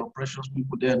all your precious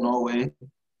people there in Norway.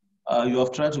 You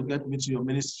have tried to get me to your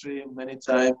ministry many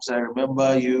times. I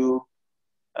remember you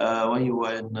when you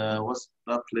were in, what's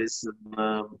that place?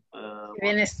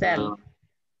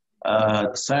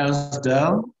 Science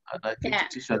Down. And I came to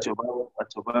teach at your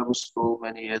Bible school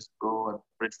many years ago and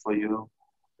prayed for you.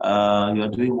 You are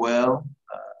doing well.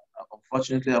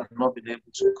 Unfortunately, I've not been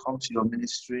able to come to your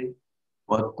ministry,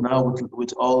 but now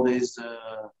with all these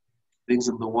things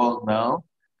in the world now,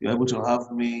 you're able to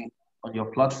have me on your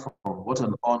platform. What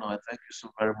an honor. I thank you so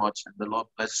very much, and the Lord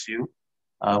bless you.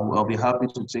 I'll be happy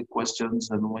to take questions,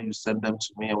 and when you send them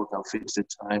to me, we can fix the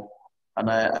time. And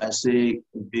I say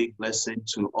a big blessing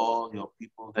to all your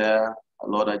people there.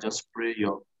 Lord, I just pray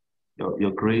your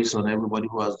grace on everybody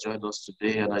who has joined us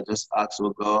today, and I just ask,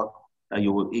 oh God, that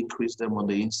you will increase them on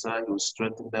the inside, you will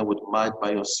strengthen them with might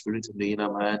by your Spirit in the inner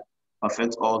man,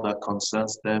 perfect all that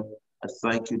concerns them. I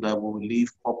thank you that we will live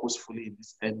purposefully in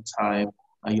this end time,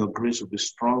 and your grace will be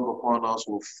strong upon us.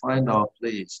 We'll find our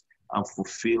place and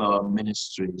fulfill our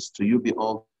ministries. To you be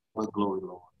all the glory,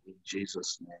 Lord. In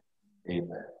Jesus' name,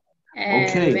 amen.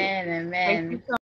 Okay. Amen, amen.